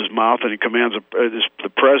he opens his mouth and he commands the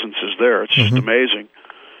presence is there. It's just amazing.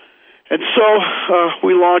 And so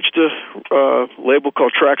we launched a label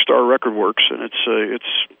called Trackstar Record Works, and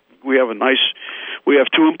we have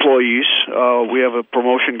 2 employees. We have a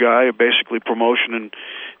promotion guy, basically promotion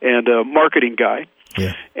and a marketing guy.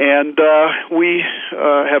 Yeah. And we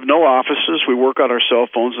have no offices. We work on our cell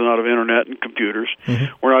phones and out of internet and computers.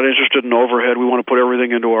 Mm-hmm. We're not interested in overhead. We want to put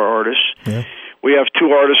everything into our artists. Yeah. We have 2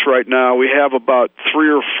 artists right now. We have about 3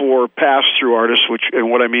 or 4 pass-through artists, and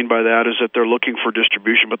what I mean by that is that they're looking for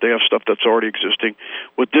distribution, but they have stuff that's already existing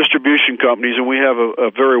with distribution companies, and we have a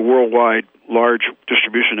very worldwide, large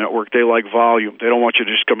distribution network. They like volume. They don't want you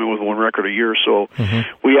to just come in with 1 record a year, so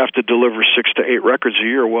we have to deliver 6 to 8 records a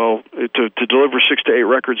year. Well, to deliver 6 to 8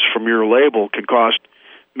 records from your label can cost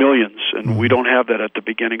millions, and we don't have that at the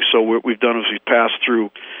beginning, so what we've done is we've passed through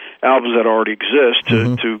albums that already exist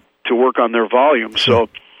to work on their volume. So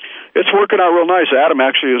it's working out real nice. Adam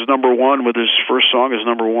actually is number 1 with his first song is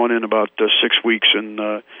number 1 in about 6 weeks in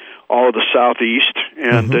all of the Southeast,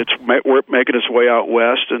 and it's making its way out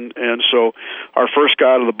west, and so our first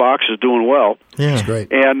guy out of the box is doing well. Yeah, that's great.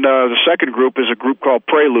 And the second group is a group called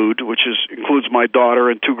Prelude, which includes my daughter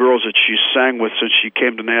and 2 girls that she sang with since she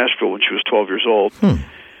came to Nashville when she was 12 years old.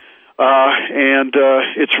 And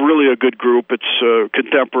it's really a good group. It's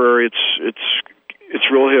contemporary. It's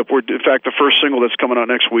real hip. In fact, the first single that's coming out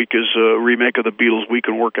next week is a remake of the Beatles' "We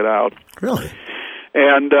Can Work It Out." Really?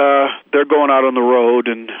 And they're going out on the road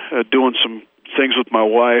and doing some things with my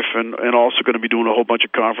wife, and also going to be doing a whole bunch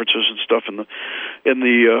of conferences and stuff in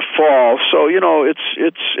the fall. So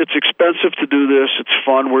it's expensive to do this. It's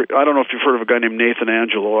fun. I don't know if you've heard of a guy named Nathan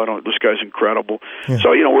Angelo. This guy's incredible. Yeah.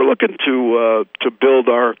 So we're looking to build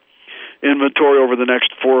our inventory over the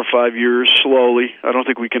next 4 or 5 years slowly. I don't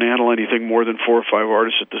think we can handle anything more than 4 or 5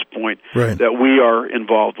 artists at this point that we are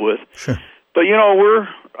involved with. Sure. But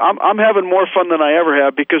I'm having more fun than I ever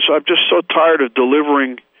have because I'm just so tired of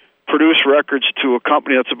delivering produced records to a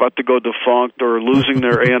company that's about to go defunct or losing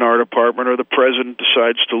their A&R department or the president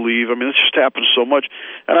decides to leave. I mean, it just happens so much.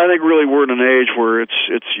 And I think really we're in an age where it's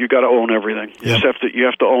you got to own everything. You just have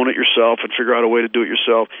to own it yourself and figure out a way to do it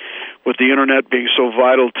yourself. With the internet being so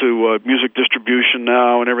vital to music distribution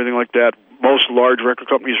now and everything like that, most large record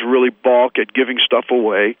companies really balk at giving stuff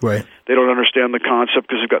away. Right. They don't understand the concept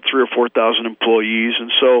because they've got 3,000 or 4,000 employees,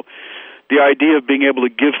 and so the idea of being able to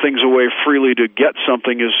give things away freely to get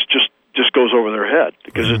something is just goes over their head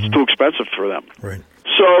because it's too expensive for them. Right.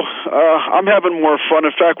 So I'm having more fun.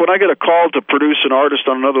 In fact, when I get a call to produce an artist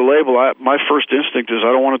on another label, my first instinct is I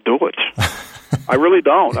don't want to do it. I really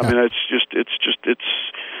don't. I mean, it's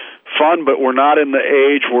fun, but we're not in the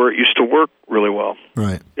age where it used to work really well.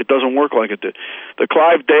 Right. It doesn't work like it did. The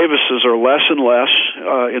Clive Davises are less and less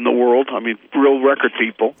in the world. I mean, real record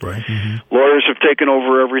people. Right. Lawyers have taken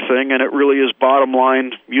over everything, and it really is bottom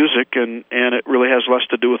line music, and it really has less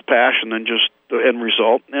to do with passion than just the end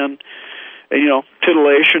result. And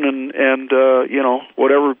titillation and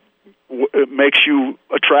whatever makes you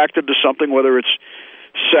attracted to something, whether it's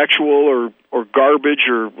sexual or garbage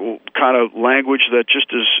or kind of language that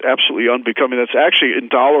just is absolutely unbecoming. That's actually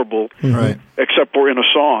intolerable, Right. except for in a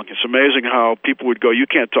song. It's amazing how people would go, you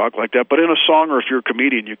can't talk like that, but in a song or if you're a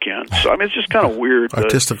comedian, you can. So, I mean, it's just kind of weird.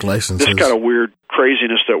 Artistic licenses. This kind of weird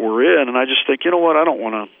craziness that we're in, and I just think, you know what, I don't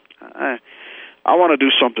want to... I want to do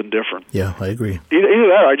something different. Yeah, I agree. Either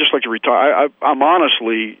that or I'd just like to retire. I'm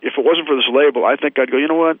honestly, if it wasn't for this label, I think I'd go, you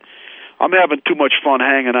know what? I'm having too much fun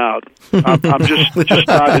hanging out. I'm just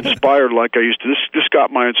not inspired like I used to. This got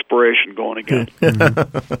my inspiration going again.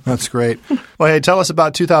 That's great. Well, hey, tell us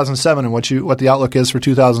about 2007 and what the outlook is for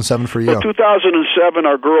 2007 for you. Well, 2007,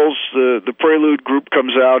 our girls, the Prelude group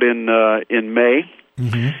comes out in May.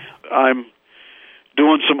 Mm-hmm. I'm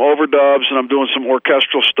doing some overdubs and I'm doing some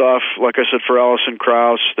orchestral stuff. Like I said, for Alison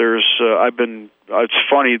Krauss, it's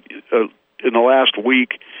funny, in the last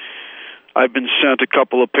week, I've been sent a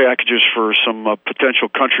couple of packages for some potential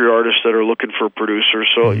country artists that are looking for a producer.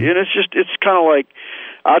 So it's kind of like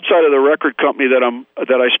outside of the record company that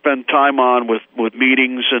I spend time on with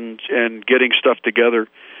meetings and getting stuff together.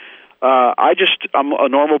 I'm a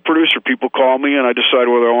normal producer. People call me and I decide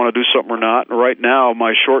whether I want to do something or not. And right now,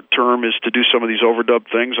 my short term is to do some of these overdub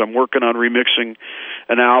things. I'm working on remixing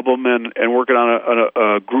an album and working on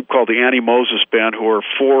a group called the Annie Moses Band, who are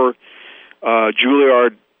 4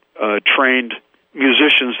 Juilliard trained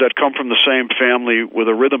musicians that come from the same family with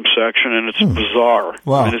a rhythm section, and it's bizarre.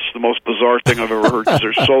 Wow. I mean, it's the most bizarre thing I've ever heard because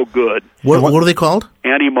they're so good. What are they called?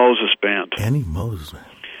 Annie Moses Band. Annie Moses Band.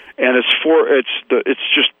 And it's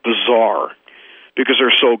just bizarre because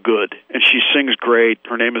they're so good, and she sings great.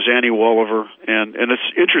 Her name is Annie Wolliver, and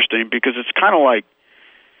it's interesting because it's kind of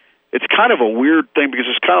a weird thing because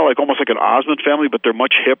it's kind of like almost like an Osmond family, but they're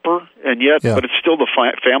much hipper, and yet, but it's still the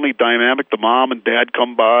family dynamic. The mom and dad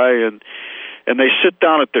come by, and they sit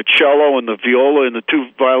down at the cello and the viola and the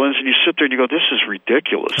 2 violins, and you sit there and you go, "This is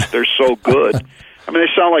ridiculous." They're so good. I mean,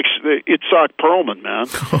 they sound like Itzhak Perlman, man.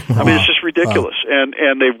 I mean, it's just ridiculous,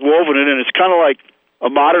 and they've woven it, and it's kind of like a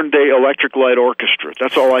modern-day Electric Light Orchestra.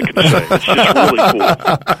 That's all I can say. It's just really cool.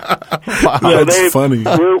 Wow, that's funny.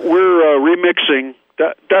 We're remixing.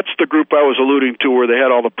 That's the group I was alluding to where they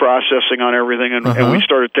had all the processing on everything, and we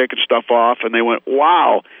started taking stuff off, and they went,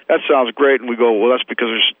 "Wow, that sounds great." And we go, "Well, that's because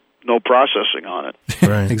there's no processing on it."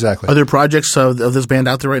 Right. Exactly. Are there projects of this band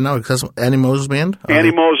out there right now? Annie Moses Band?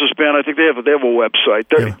 Annie Moses Band, I think they have a website.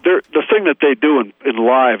 The thing that they do in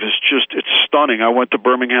live is it's stunning. I went to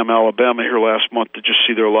Birmingham, Alabama here last month to just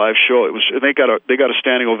see their live show. They got a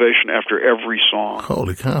standing ovation after every song.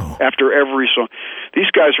 Holy cow. After every song.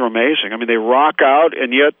 These guys are amazing. I mean, they rock out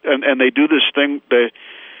and yet and they do this thing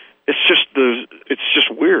it's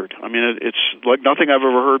just weird. I mean, it's like nothing I've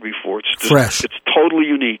ever heard before. It's just, fresh. It's totally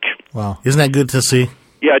unique. Wow. Isn't that good to see?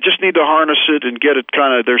 Yeah, I just need to harness it and get it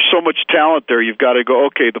there's so much talent there, you've got to go,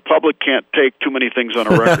 okay, the public can't take too many things on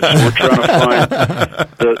a record, so we're trying to find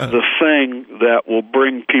the thing that will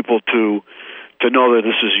bring people to know that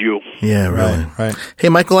this is you. Yeah, really. Right. Hey,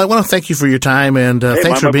 Michael, I want to thank you for your time, and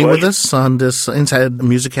thanks for being pleasure. with us on this Inside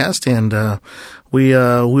MusicCast, and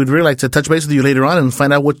we'd really like to touch base with you later on and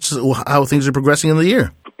find out how things are progressing in the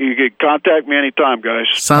year. You can contact me anytime, guys.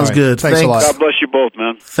 Sounds right. good. Thanks a lot. God bless you both,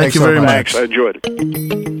 man. Thank you very much. Thanks. I enjoyed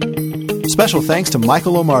it. Special thanks to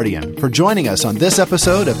Michael Omartian for joining us on this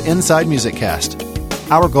episode of Inside MusicCast.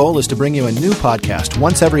 Our goal is to bring you a new podcast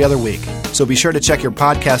once every other week, so be sure to check your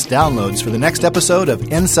podcast downloads for the next episode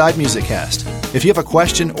of Inside MusicCast. If you have a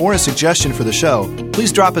question or a suggestion for the show,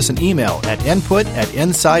 please drop us an email at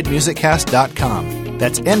input@insidemusiccast.com.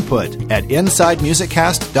 That's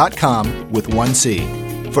input@insidemusiccast.com with 1 C.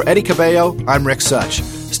 For Eddie Cabello, I'm Rick Such.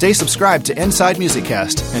 Stay subscribed to Inside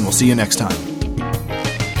MusicCast, and we'll see you next time.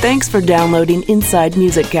 Thanks for downloading Inside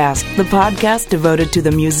MusicCast, the podcast devoted to the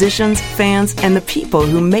musicians, fans, and the people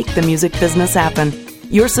who make the music business happen.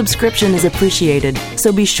 Your subscription is appreciated,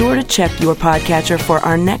 so be sure to check your podcatcher for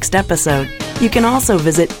our next episode. You can also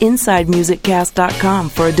visit InsideMusicCast.com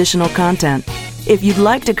for additional content. If you'd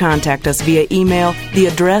like to contact us via email, the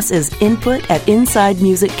address is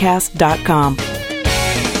input@InsideMusicCast.com.